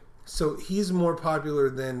 Yeah. So he's more popular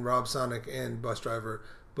than Rob Sonic and Bus Driver,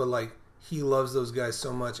 but like he loves those guys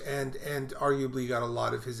so much, and arguably got a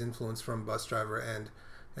lot of his influence from Bus Driver and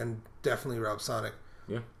definitely Rob Sonic.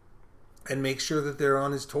 Yeah. And make sure that they're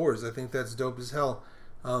on his tours. I think that's dope as hell.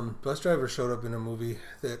 Bus Driver showed up in a movie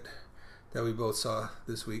that we both saw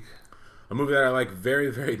this week. A movie that I like very,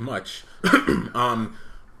 very much.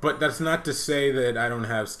 But that's not to say that I don't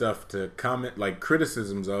have stuff to comment, like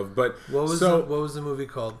criticisms of. But what was the movie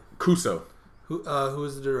called? Kuso. Who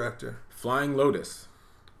was the director? Flying Lotus.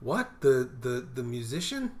 What? The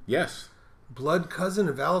musician? Yes. Blood cousin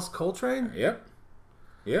of Alice Coltrane? Yep.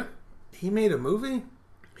 Yeah. He made a movie?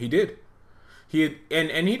 He did. He had,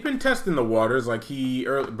 and he'd been testing the waters. Like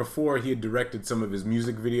before he had directed some of his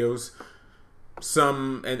music videos.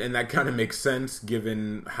 And that kind of makes sense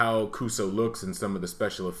given how Kuso looks and some of the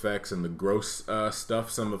special effects and the gross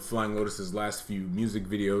stuff. Some of Flying Lotus's last few music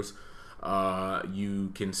videos,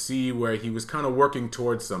 you can see where he was kind of working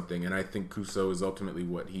towards something, and I think Kuso is ultimately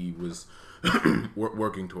what he was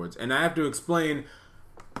working towards. And I have to explain,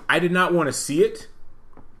 I did not want to see it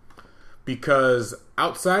because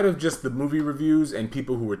outside of just the movie reviews and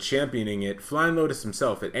people who were championing it, Flying Lotus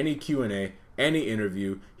himself at any Q&A, any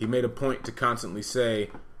interview, he made a point to constantly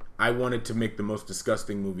say, I wanted to make the most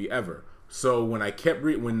disgusting movie ever. So when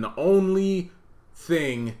when the only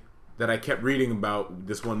thing that I kept reading about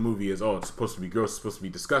this one movie is, it's supposed to be gross, it's supposed to be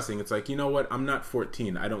disgusting, it's like, you know what, I'm not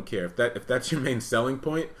 14, I don't care. If that's your main selling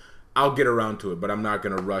point, I'll get around to it, but I'm not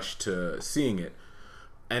going to rush to seeing it.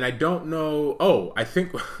 And I don't know, I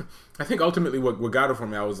think ultimately what got it for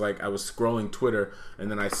me, I was scrolling Twitter,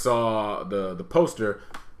 and then I saw the poster.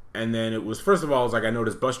 And then it was, first of all, I was like, I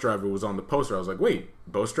noticed Bus Driver was on the poster. I was like, wait,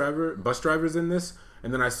 Bus Driver's in this?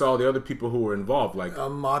 And then I saw the other people who were involved, like a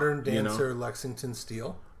modern dancer, Lexington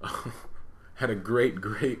Steele. Had a great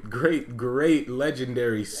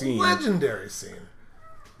legendary scene. Legendary scene.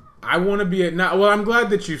 I want to be I'm glad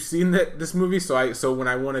that you've seen this movie. So when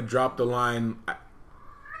I want to drop the line,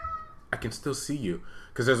 I can still see you.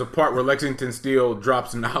 Because there's a part where Lexington Steele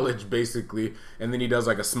drops knowledge, basically, and then he does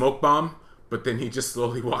like a smoke bomb. But then he just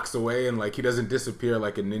slowly walks away, and like he doesn't disappear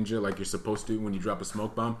like a ninja, like you're supposed to when you drop a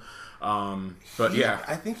smoke bomb.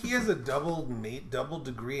 I think he has a double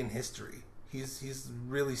degree in history. He's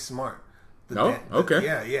really smart. Okay.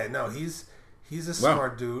 Yeah. No, he's a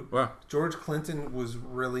smart dude. Wow. George Clinton was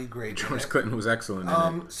really great. George Clinton was excellent.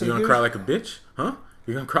 In it. So you want to cry like a bitch, huh?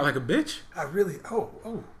 You gonna cry like a bitch? I really. Oh.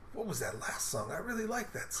 What was that last song? I really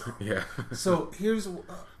like that song. Yeah. So here's.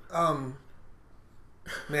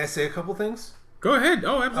 May I say a couple things? Go ahead.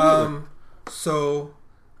 Oh, absolutely. So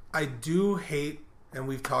I do hate, and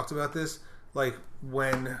we've talked about this, like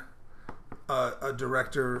when a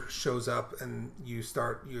director shows up and you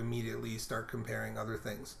immediately start comparing other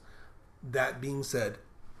things. That being said,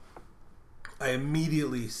 I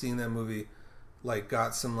immediately seen that movie, like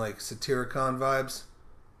got some like Satyricon vibes.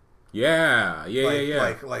 Yeah.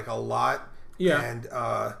 Like a lot. Yeah. And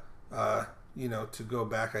to go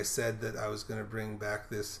back, I said that I was going to bring back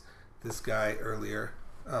this guy earlier.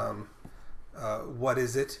 What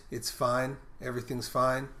is it? It's fine. Everything's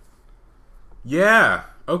fine. Yeah.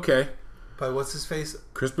 Okay. But what's his face?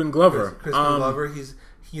 Crispin Glover. Crispin Glover. He's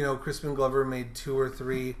Crispin Glover made 2 or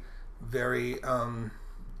 3 very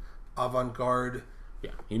avant-garde.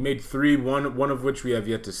 Yeah, he made 3. One of which we have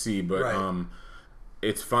yet to see, but right.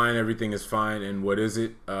 It's fine. Everything is fine. And what is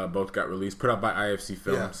it? Both got released, put out by IFC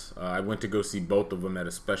Films. Yeah. I went to go see both of them at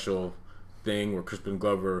a special thing where Crispin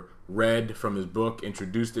Glover read from his book,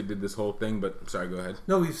 introduced it, did this whole thing. But sorry, go ahead.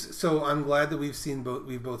 No, so I'm glad that we've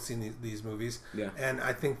both seen these movies. Yeah, and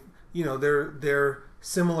I think they're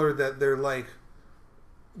similar, that they're like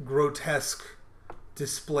grotesque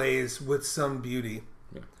displays with some beauty.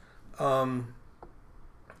 Yeah.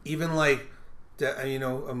 Even like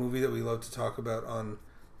a movie that we love to talk about on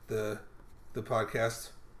the podcast,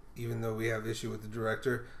 even though we have issue with the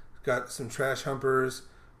director, got some Trash Humpers,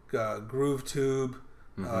 Groove Tube,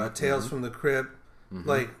 Tales from the Crypt,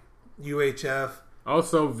 like UHF.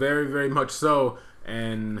 Also, very, very much so,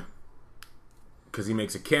 and because he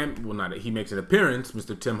makes he makes an appearance,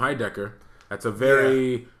 Mr. Tim Heidecker. That's a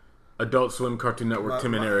very Adult Swim, Cartoon Network,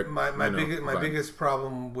 Tim and Eric. My biggest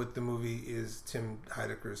problem with the movie is Tim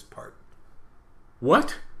Heidecker's part.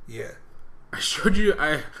 What? Yeah. I showed you.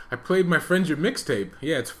 I played my friend your mixtape.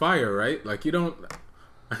 Yeah, it's fire, right? Like you don't.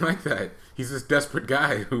 I like that. He's this desperate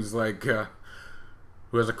guy who's like, who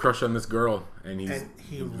has a crush on this girl, and he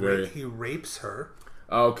rapes her.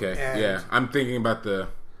 Oh, okay. Yeah, I'm thinking about the.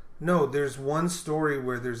 No, there's one story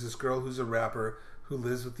where there's this girl who's a rapper who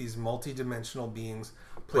lives with these multi-dimensional beings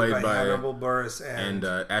played by Hannibal Buress and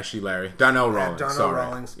Ashley Larry. Donnell Rawlings.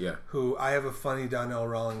 Rawlings. Yeah. Who I have a funny Donnell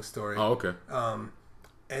Rawlings story. Oh, okay.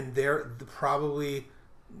 And they're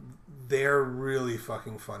really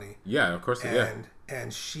fucking funny. Yeah, of course.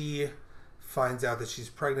 And she finds out that she's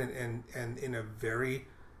pregnant, and in a very,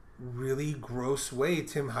 really gross way,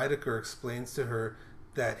 Tim Heidecker explains to her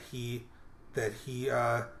that he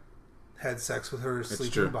had sex with her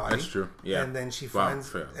sleeping body. That's true. Yeah. And then she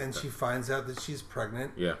finds out that she's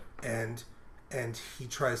pregnant. Yeah. And he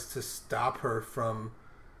tries to stop her from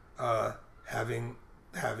having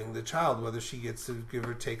the child, whether she gets to give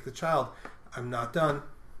or take the child. I'm not done.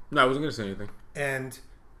 No, I wasn't going to say anything. And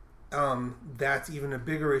that's even a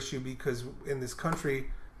bigger issue, because in this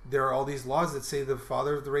country there are all these laws that say the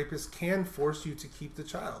father of the rapist can force you to keep the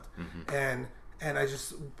child. And I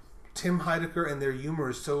just, Tim Heidecker and their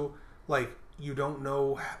humor is so, like, you don't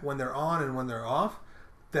know when they're on and when they're off,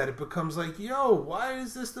 that it becomes like, yo, why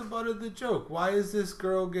is this the butt of the joke? Why is this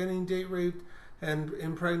girl getting date raped and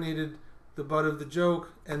impregnated the butt of the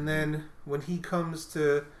joke? And then when he comes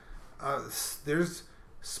to there's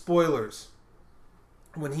spoilers,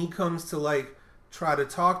 when he comes to like try to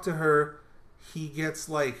talk to her, he gets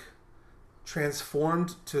like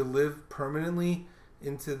transformed to live permanently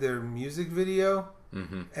into their music video.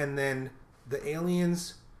 And then the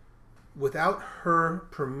aliens, without her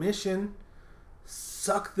permission,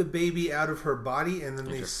 suck the baby out of her body, and then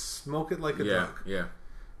they smoke it like a drug. Yeah.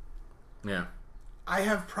 I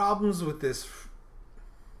have problems with this.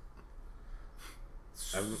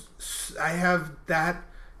 I have that,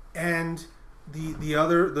 and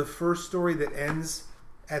the first story that ends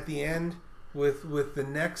at the end with the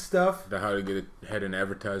neck stuff. The how to get ahead in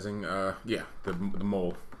advertising. The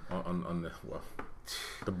mole on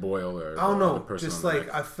the boil, or I don't know. The person just on the like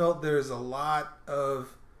neck. I felt there's a lot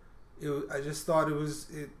of. I just thought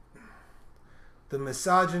the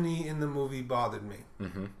misogyny in the movie bothered me.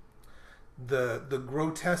 The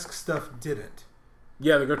grotesque stuff didn't.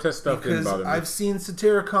 Yeah, the grotesque stuff didn't bother me. I've seen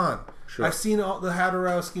Satyricon. Sure. I've seen all the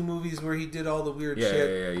Jodorowsky movies where he did all the weird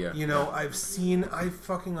shit. Yeah. You know, I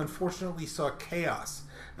fucking unfortunately saw Chaos.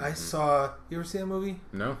 I saw. You ever see that movie?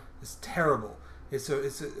 No. It's terrible. It's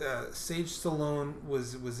Sage Stallone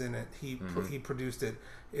was in it. He produced it.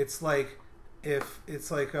 It's like a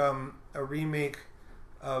remake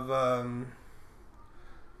of the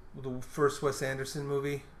first Wes Anderson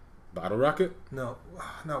movie. Bottle Rocket? No,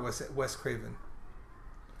 not Wes Craven.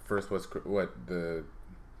 First, what the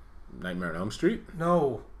Nightmare on Elm Street?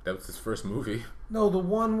 No. That was his first movie. No, the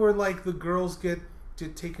one where like the girls get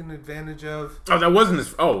taken advantage of. Oh, that wasn't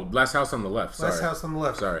his. Oh, Last House on the Left. Sorry. Last House on the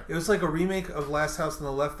Left. Sorry. It was like a remake of Last House on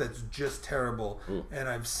the Left that's just terrible. Ooh. And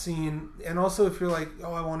I've seen. And also, if you're like,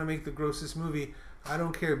 oh, I want to make the grossest movie, I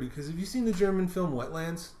don't care, because have you seen the German film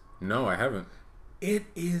Wetlands? No, I haven't. It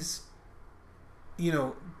is. You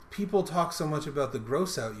know, people talk so much about the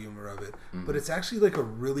gross out humor of it, but it's actually like a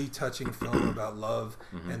really touching film about love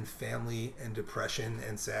and family and depression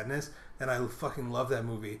and sadness. And I fucking love that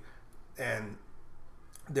movie. And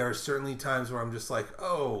there are certainly times where I'm just like,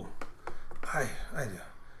 oh, I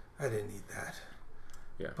didn't need that.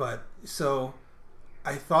 Yeah. But so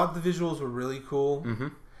I thought the visuals were really cool,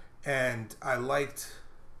 and I liked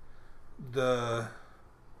the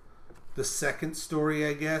second story,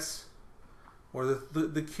 I guess, or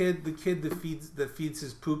the kid that feeds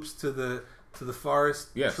his poops to the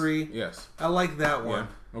forest tree. Yes. I like that one.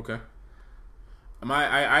 Yeah. Okay.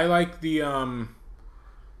 I like the Oh,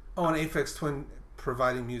 and Aphex Twin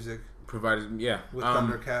providing music provided. Yeah. with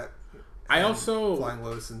Thundercat. I also Flying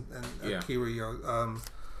Lotus and Akira Young.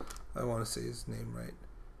 I want to say his name right.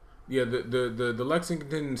 Yeah, the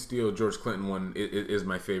Lexington Steel George Clinton one is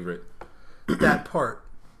my favorite. That part.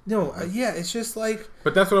 No, yeah, it's just like.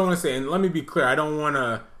 But that's what I want to say, and let me be clear. I don't want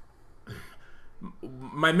to.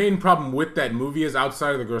 My main problem with that movie is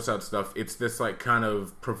outside of the gross out stuff. It's this like kind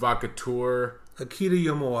of provocateur. Akira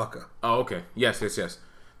Yamaoka. Oh, okay. Yes.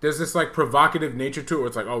 There's this like provocative nature to it where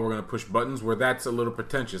it's like, oh, we're going to push buttons, where that's a little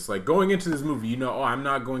pretentious. Like going into this movie, you know, oh, I'm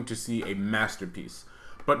not going to see a masterpiece.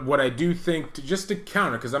 But what I do think, just to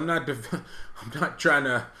counter, because I'm not trying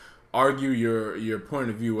to argue your point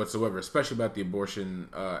of view whatsoever, especially about the abortion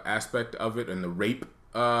aspect of it and the rape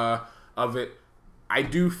of it. I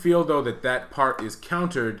do feel, though, that part is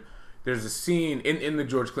countered. There's a scene in the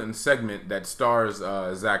George Clinton segment that stars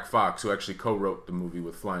Zach Fox, who actually co-wrote the movie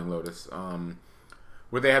with Flying Lotus,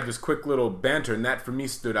 where they have this quick little banter, and that for me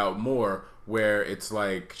stood out more, where it's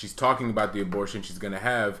like she's talking about the abortion she's going to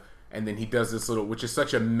have, and then he does this little, which is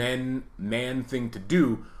such a man thing to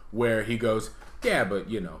do, where he goes, yeah, but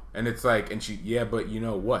you know, and it's like, and she, yeah, but you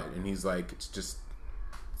know what? And he's like, it's just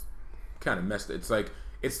kind of messed. It's like,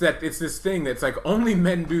 it's this thing that's like only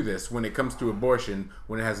men do this when it comes to abortion,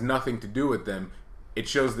 when it has nothing to do with them. It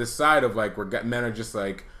shows this side of like where men are just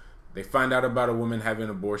like, they find out about a woman having an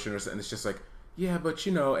abortion or something. It's just like, yeah, but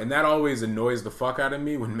you know, and that always annoys the fuck out of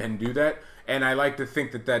me when men do that. And I like to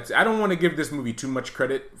think that I don't want to give this movie too much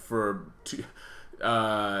credit for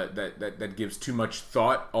that gives too much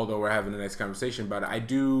thought. Although we're having a nice conversation about it, I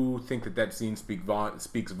do think that scene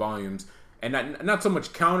speaks volumes, and not so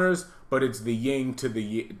much counters, but it's the yin to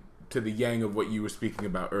the yang of what you were speaking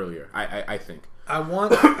about earlier. I think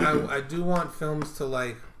I do want films to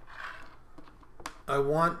like. I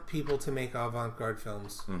want people to make avant-garde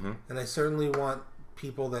films, and I certainly want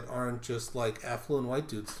people that aren't just like affluent white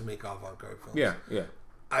dudes to make avant-garde films. Yeah.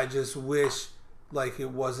 I just wish like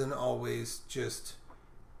it wasn't always just,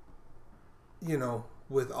 you know,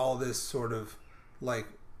 with all this sort of like,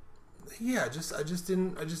 yeah. I just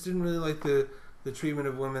didn't really like the treatment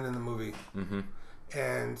of women in the movie.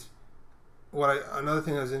 And another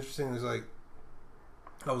thing that was interesting was like,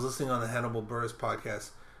 I was listening on the Hannibal Buress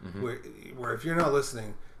podcast. Where if you're not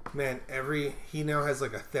listening, man, he now has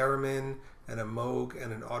like a theremin and a Moog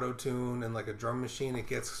and an auto-tune and like a drum machine. It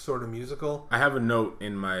gets sort of musical. I have a note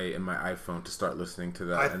in my iPhone to start listening to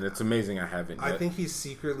that, and it's amazing I haven't yet. I think he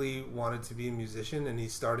secretly wanted to be a musician, and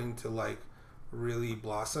he's starting to like really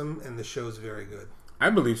blossom, and the show's very good. I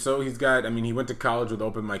believe so. He went to college with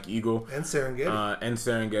Open Mike Eagle and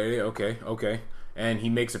Serengeti. Okay. And he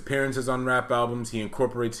makes appearances on rap albums. He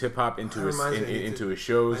incorporates hip hop into his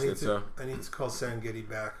shows. I need to call Serengeti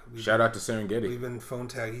back. Shout out to Serengeti. We've been phone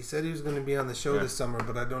tagged. He said he was going to be on the show this summer,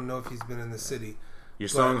 but I don't know if he's been in the city. Your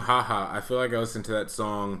song "Haha," I feel like I listen to that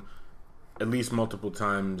song at least multiple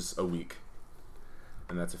times a week,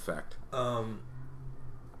 and that's a fact.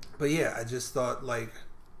 But yeah, I just thought like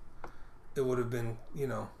it would have been, you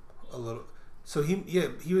know, a little. So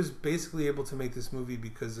he was basically able to make this movie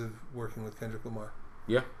because of working with Kendrick Lamar.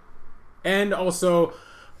 Yeah, and also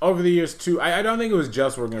over the years too. I don't think it was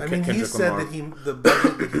just working with Kendrick Lamar. He said that the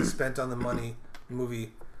budget that he spent on the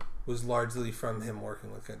movie was largely from him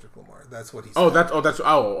working with Kendrick Lamar. That's what he said.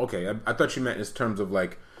 Okay. I thought you meant in terms of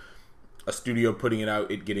like a studio putting it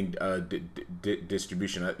out, it getting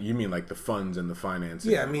distribution. You mean like the funds and the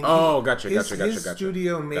financing? Yeah, I mean. Gotcha. His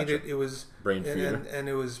studio made it. It was Brain Feeder, and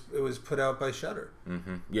it was put out by Shudder.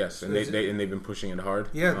 Yes, so and they've been pushing it hard.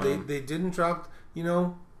 Yeah, they didn't drop. You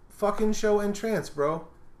know, fucking show Entrance, bro.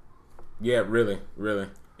 Yeah, really.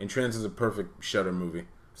 Entrance is a perfect Shudder movie.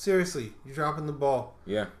 seriously, you're dropping the ball.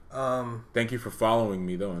 Yeah. Thank you for following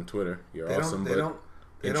me though on Twitter. You're awesome. They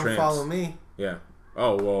don't follow me. Yeah.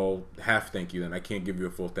 Oh well, half thank you then. I can't give you a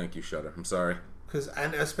full thank you, Shudder. I'm sorry.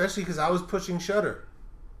 Especially because I was pushing Shudder.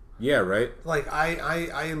 Yeah. Right. Like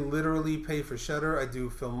I literally pay for Shudder. I do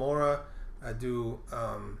Filmora. I do.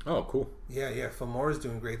 Oh, cool. Yeah. Filmora's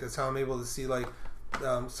doing great. That's how I'm able to see like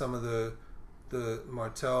some of the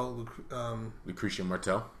Martel. Lucretia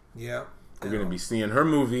Martel. Yeah. We're going to be seeing her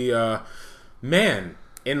movie, man,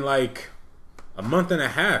 in like a month and a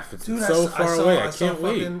half. It's so far away. I can't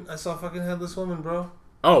wait. I saw fucking Headless Woman, bro.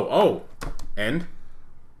 Oh. And?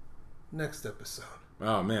 Next episode.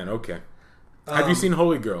 Oh, man, okay. Have you seen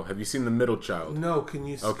Holy Girl? Have you seen The Middle Child? No, can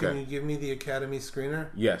you give me the Academy screener?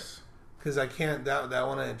 Yes. Because I can't, that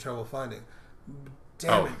one I had trouble finding.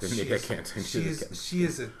 Damn it. I can't. She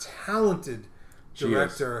is a talented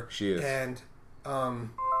director. She is. And,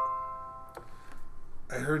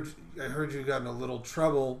 I heard you got in a little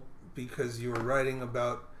trouble because you were writing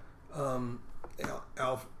about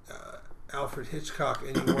Alfred Hitchcock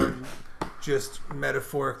and you weren't just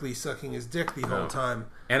metaphorically sucking his dick the whole time.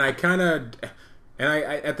 And I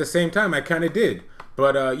at the same time I kind of did.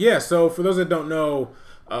 But yeah, so for those that don't know,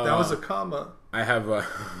 that was a comma. I have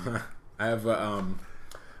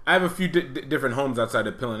a few different homes outside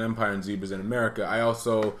of Pill and Empire and Zebras in America.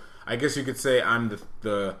 I guess you could say I'm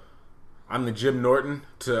the Jim Norton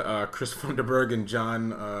to Chris Funderburg and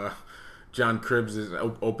John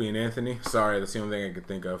Cribbs' Opie and Anthony. Sorry, that's the only thing I could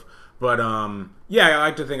think of. But yeah, I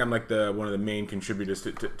like to think I'm like one of the main contributors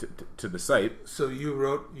to the site. So you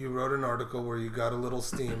wrote an article where you got a little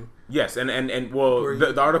steam. Yes, and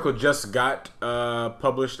the article just got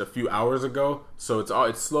published a few hours ago, so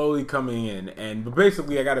it's slowly coming in. But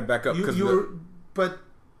basically, I got to back up because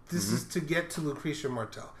this is to get to Lucretia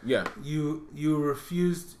Martel. Yeah. You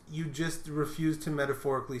just refused to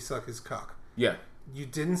metaphorically suck his cock. Yeah. You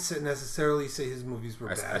didn't necessarily say his movies were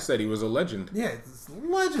bad. I said he was a legend. Yeah, it's a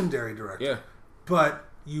legendary director. Yeah. But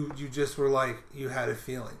you just were like, you had a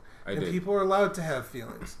feeling. I did. People are allowed to have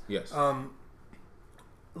feelings. Yes.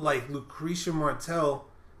 Like Lucretia Martel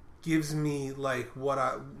gives me like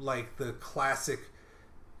the classic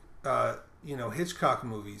Hitchcock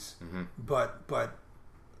movies. Mm-hmm. But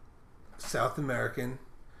South American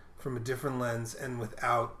from a different lens and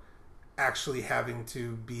without actually having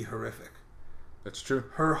to be horrific. That's true.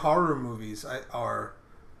 Her horror movies are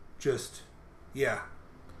just, yeah.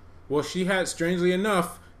 Well, she had, strangely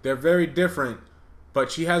enough, they're very different,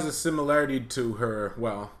 but she has a similarity to her.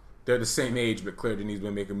 Well, they're the same age, but Claire Denis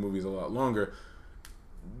been making movies a lot longer.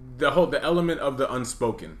 The element of the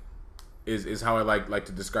unspoken is how I like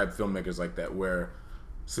to describe filmmakers like that, where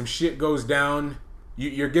some shit goes down.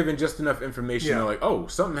 You're given just enough information. Yeah. You're like, oh,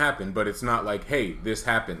 something happened, but it's not like, hey, this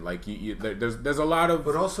happened. Like, there's a lot of.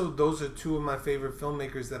 But also, those are two of my favorite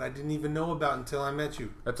filmmakers that I didn't even know about until I met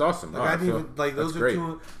you. That's awesome. Like, those are great.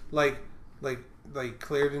 Two, like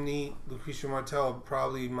Claire Denis, Lucretia Martel,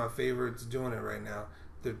 probably my favorites doing it right now.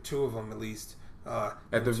 There are two of them at least.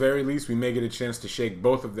 At the very least, we may get a chance to shake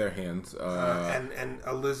both of their hands. And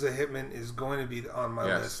Eliza Hittman is going to be on my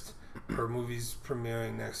list. Her movie's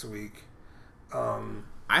premiering next week.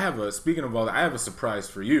 Speaking of all that, I have a surprise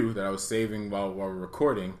for you that I was saving while we're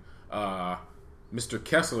recording. Mr.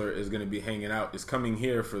 Kessler is going to be is coming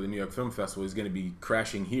here for the New York Film Festival. He's going to be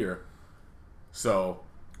crashing here. So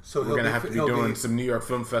we're going to have to be doing some New York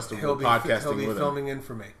Film Festival podcasting with him. He'll be filming in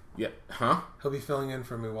for me. Yeah. Huh? He'll be filling in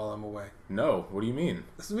for me while I'm away. No. What do you mean?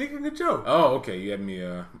 This is making a joke. Oh, okay. You had me.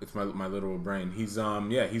 It's my literal brain. He's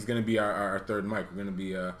he's going to be our third mic. We're going to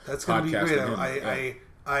be that's going to be great.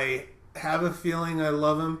 I have a feeling I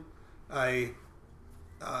love him. I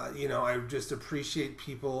just appreciate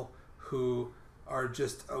people who are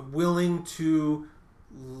just willing to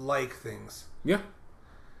like things. Yeah.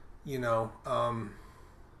 I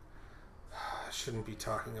shouldn't be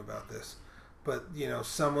talking about this, but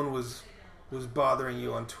someone was bothering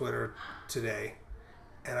you on Twitter today,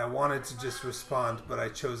 and I wanted to just respond, but I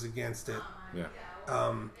chose against it. Yeah.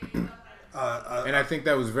 And I think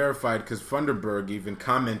that was verified because Funderburg even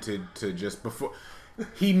commented to just before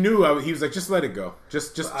he knew. He was like, "Just let it go."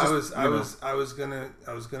 I was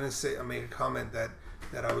gonna say I made a comment that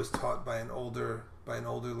I was taught by an older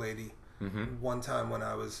lady one time when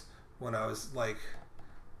I was like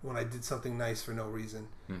when I did something nice for no reason.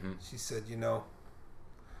 Mm-hmm. She said,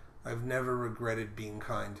 "I've never regretted being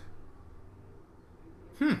kind."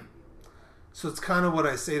 So it's kind of what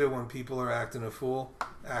I say to when people are acting a fool,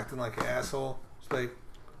 acting like an asshole. It's like,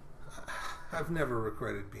 I've never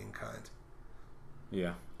regretted being kind.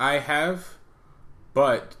 Yeah. I have,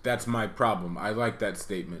 but that's my problem. I like that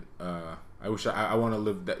statement. I wish I want to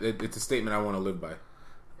live that. It's a statement I want to live by.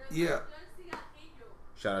 Yeah.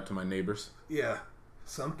 Shout out to my neighbors. Yeah.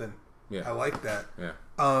 Something. Yeah. I like that. Yeah.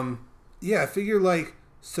 Yeah, I figure like,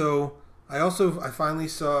 so I finally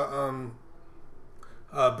saw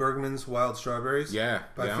Bergman's Wild Strawberries. Yeah.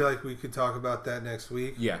 But I feel like we could talk about that next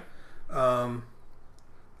week. Yeah. I'm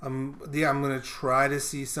gonna try to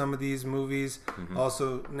see some of these movies. Mm-hmm.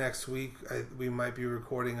 Also, next week we might be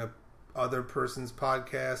recording a other person's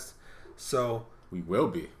podcast, so we will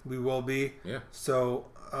be. Yeah. So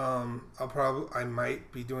I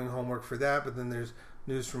might be doing homework for that. But then there's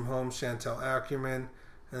News from Home, Chantal Akerman,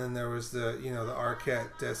 and then there was the Arquette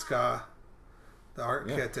Desca,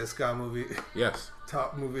 Desca movie. Yes.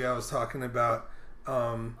 Top movie I was talking about,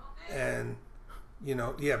 and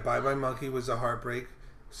Bye Bye Monkey was a heartbreak.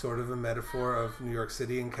 Sort of a metaphor of New York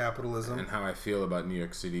City and capitalism. And how I feel about New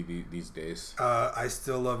York City these days. I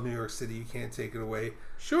still love New York City. You can't take it away.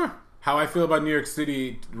 Sure. How I feel about New York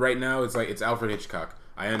City right now is like it's Alfred Hitchcock.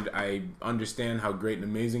 I understand how great and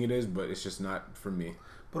amazing it is, but it's just not for me.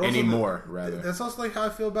 But anymore, rather. That's also like how I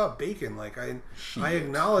feel about bacon. Like I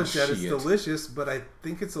acknowledge that it's delicious, but I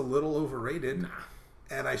think it's a little overrated. Nah.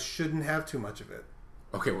 And I shouldn't have too much of it.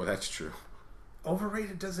 Okay, well that's true.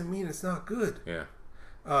 Overrated doesn't mean it's not good. Yeah.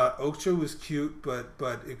 Oakja was cute, but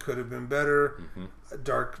it could have been better. Mm-hmm.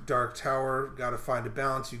 Dark Tower, got to find a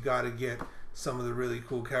balance. You got to get some of the really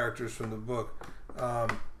cool characters from the book.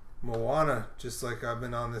 Moana, just like I've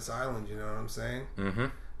been on this island, you know what I'm saying?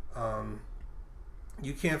 Mm-hmm.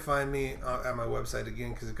 You can't find me at my website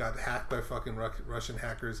again because it got hacked by fucking Russian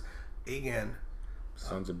hackers again.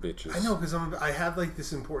 Sons of bitches. I know, because I have like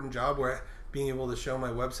this important job where being able to show my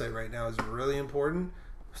website right now is really important.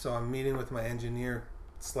 So I'm meeting with my engineer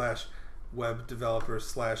 / web developer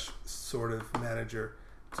 / sort of manager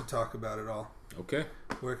to talk about it all. Okay.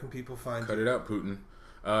 Where can people find Cut you? it out, Putin.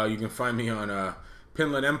 You can find me on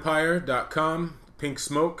PinlandEmpire.com, Pink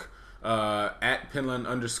Smoke, at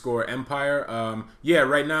Pinland_Empire.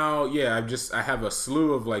 Right now, I have a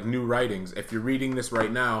slew of like new writings. If you're reading this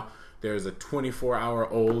right now, there's a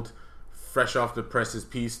 24-hour-old fresh off the presses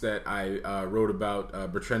piece that I wrote about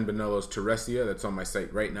Bertrand Bonello's Teresia. That's on my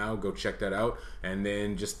site right now. Go check that out. And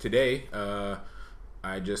then just today,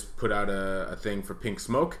 I just put out a thing for Pink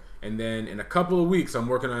Smoke. And then in a couple of weeks, I'm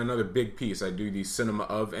working on another big piece. I do these Cinema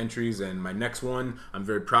of entries, and my next one, I'm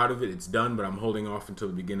very proud of it. It's done, but I'm holding off until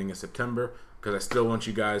the beginning of September because I still want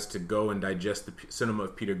you guys to go and digest the Cinema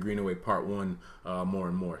of Peter Greenaway Part 1 more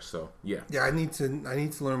and more. So, yeah. Yeah, I need to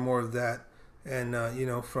learn more of that. And,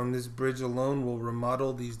 from this bridge alone, we'll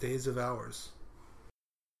remodel these days of ours.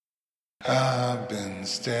 I've been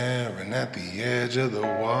staring at the edge of the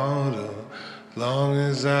water long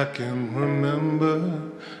as I can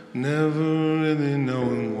remember, never really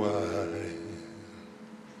knowing why.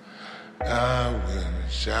 I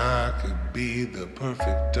wish I could be the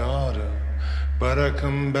perfect daughter, but I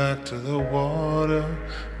come back to the water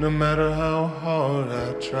no matter how hard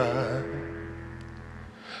I try.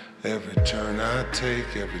 Every turn I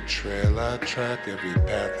take, every trail I track, every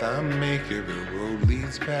path I make, every road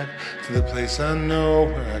leads back to the place I know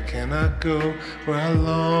where I cannot go, where I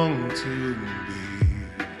long to be.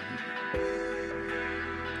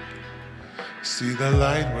 See the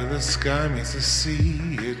light where the sky meets the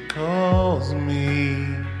sea, it calls me,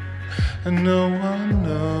 and no one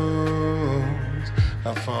knows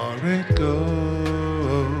how far it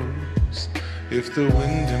goes. If the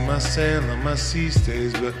wind in my sail on my sea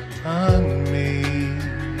stays behind me,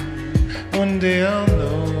 one day I'll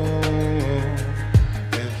know.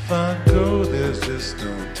 If I go, there's just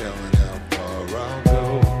no telling how far I'll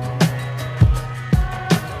go.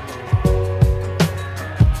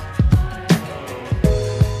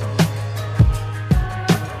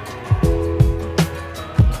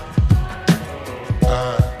 I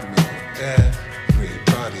know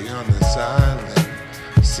everybody on this island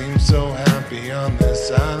seems so happy on this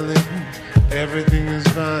island. Everything is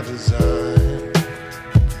by design.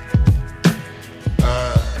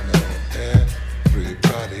 I know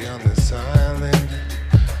everybody on this island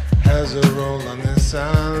has a role on this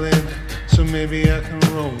island, so maybe I can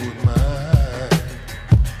roll with mine.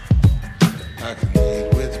 I can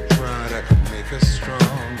lead with pride, I can make us strong.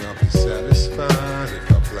 I'll be satisfied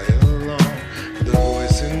if I play along. The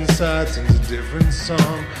voice inside sings a different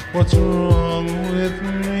song. What's wrong with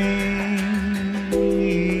me?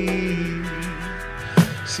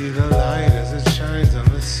 See the light as it shines on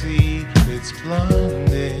the sea. It's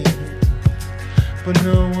blinding, but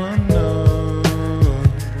no one knows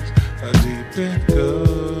how deep it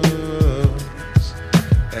goes.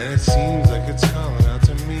 And it seems like it's calling out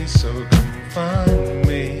to me, so come find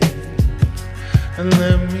me and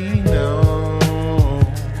let me know.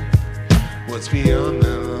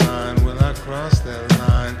 cross that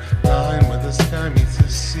line where the sky meets the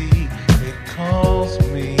sea. It calls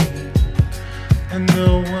me, and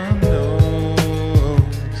no one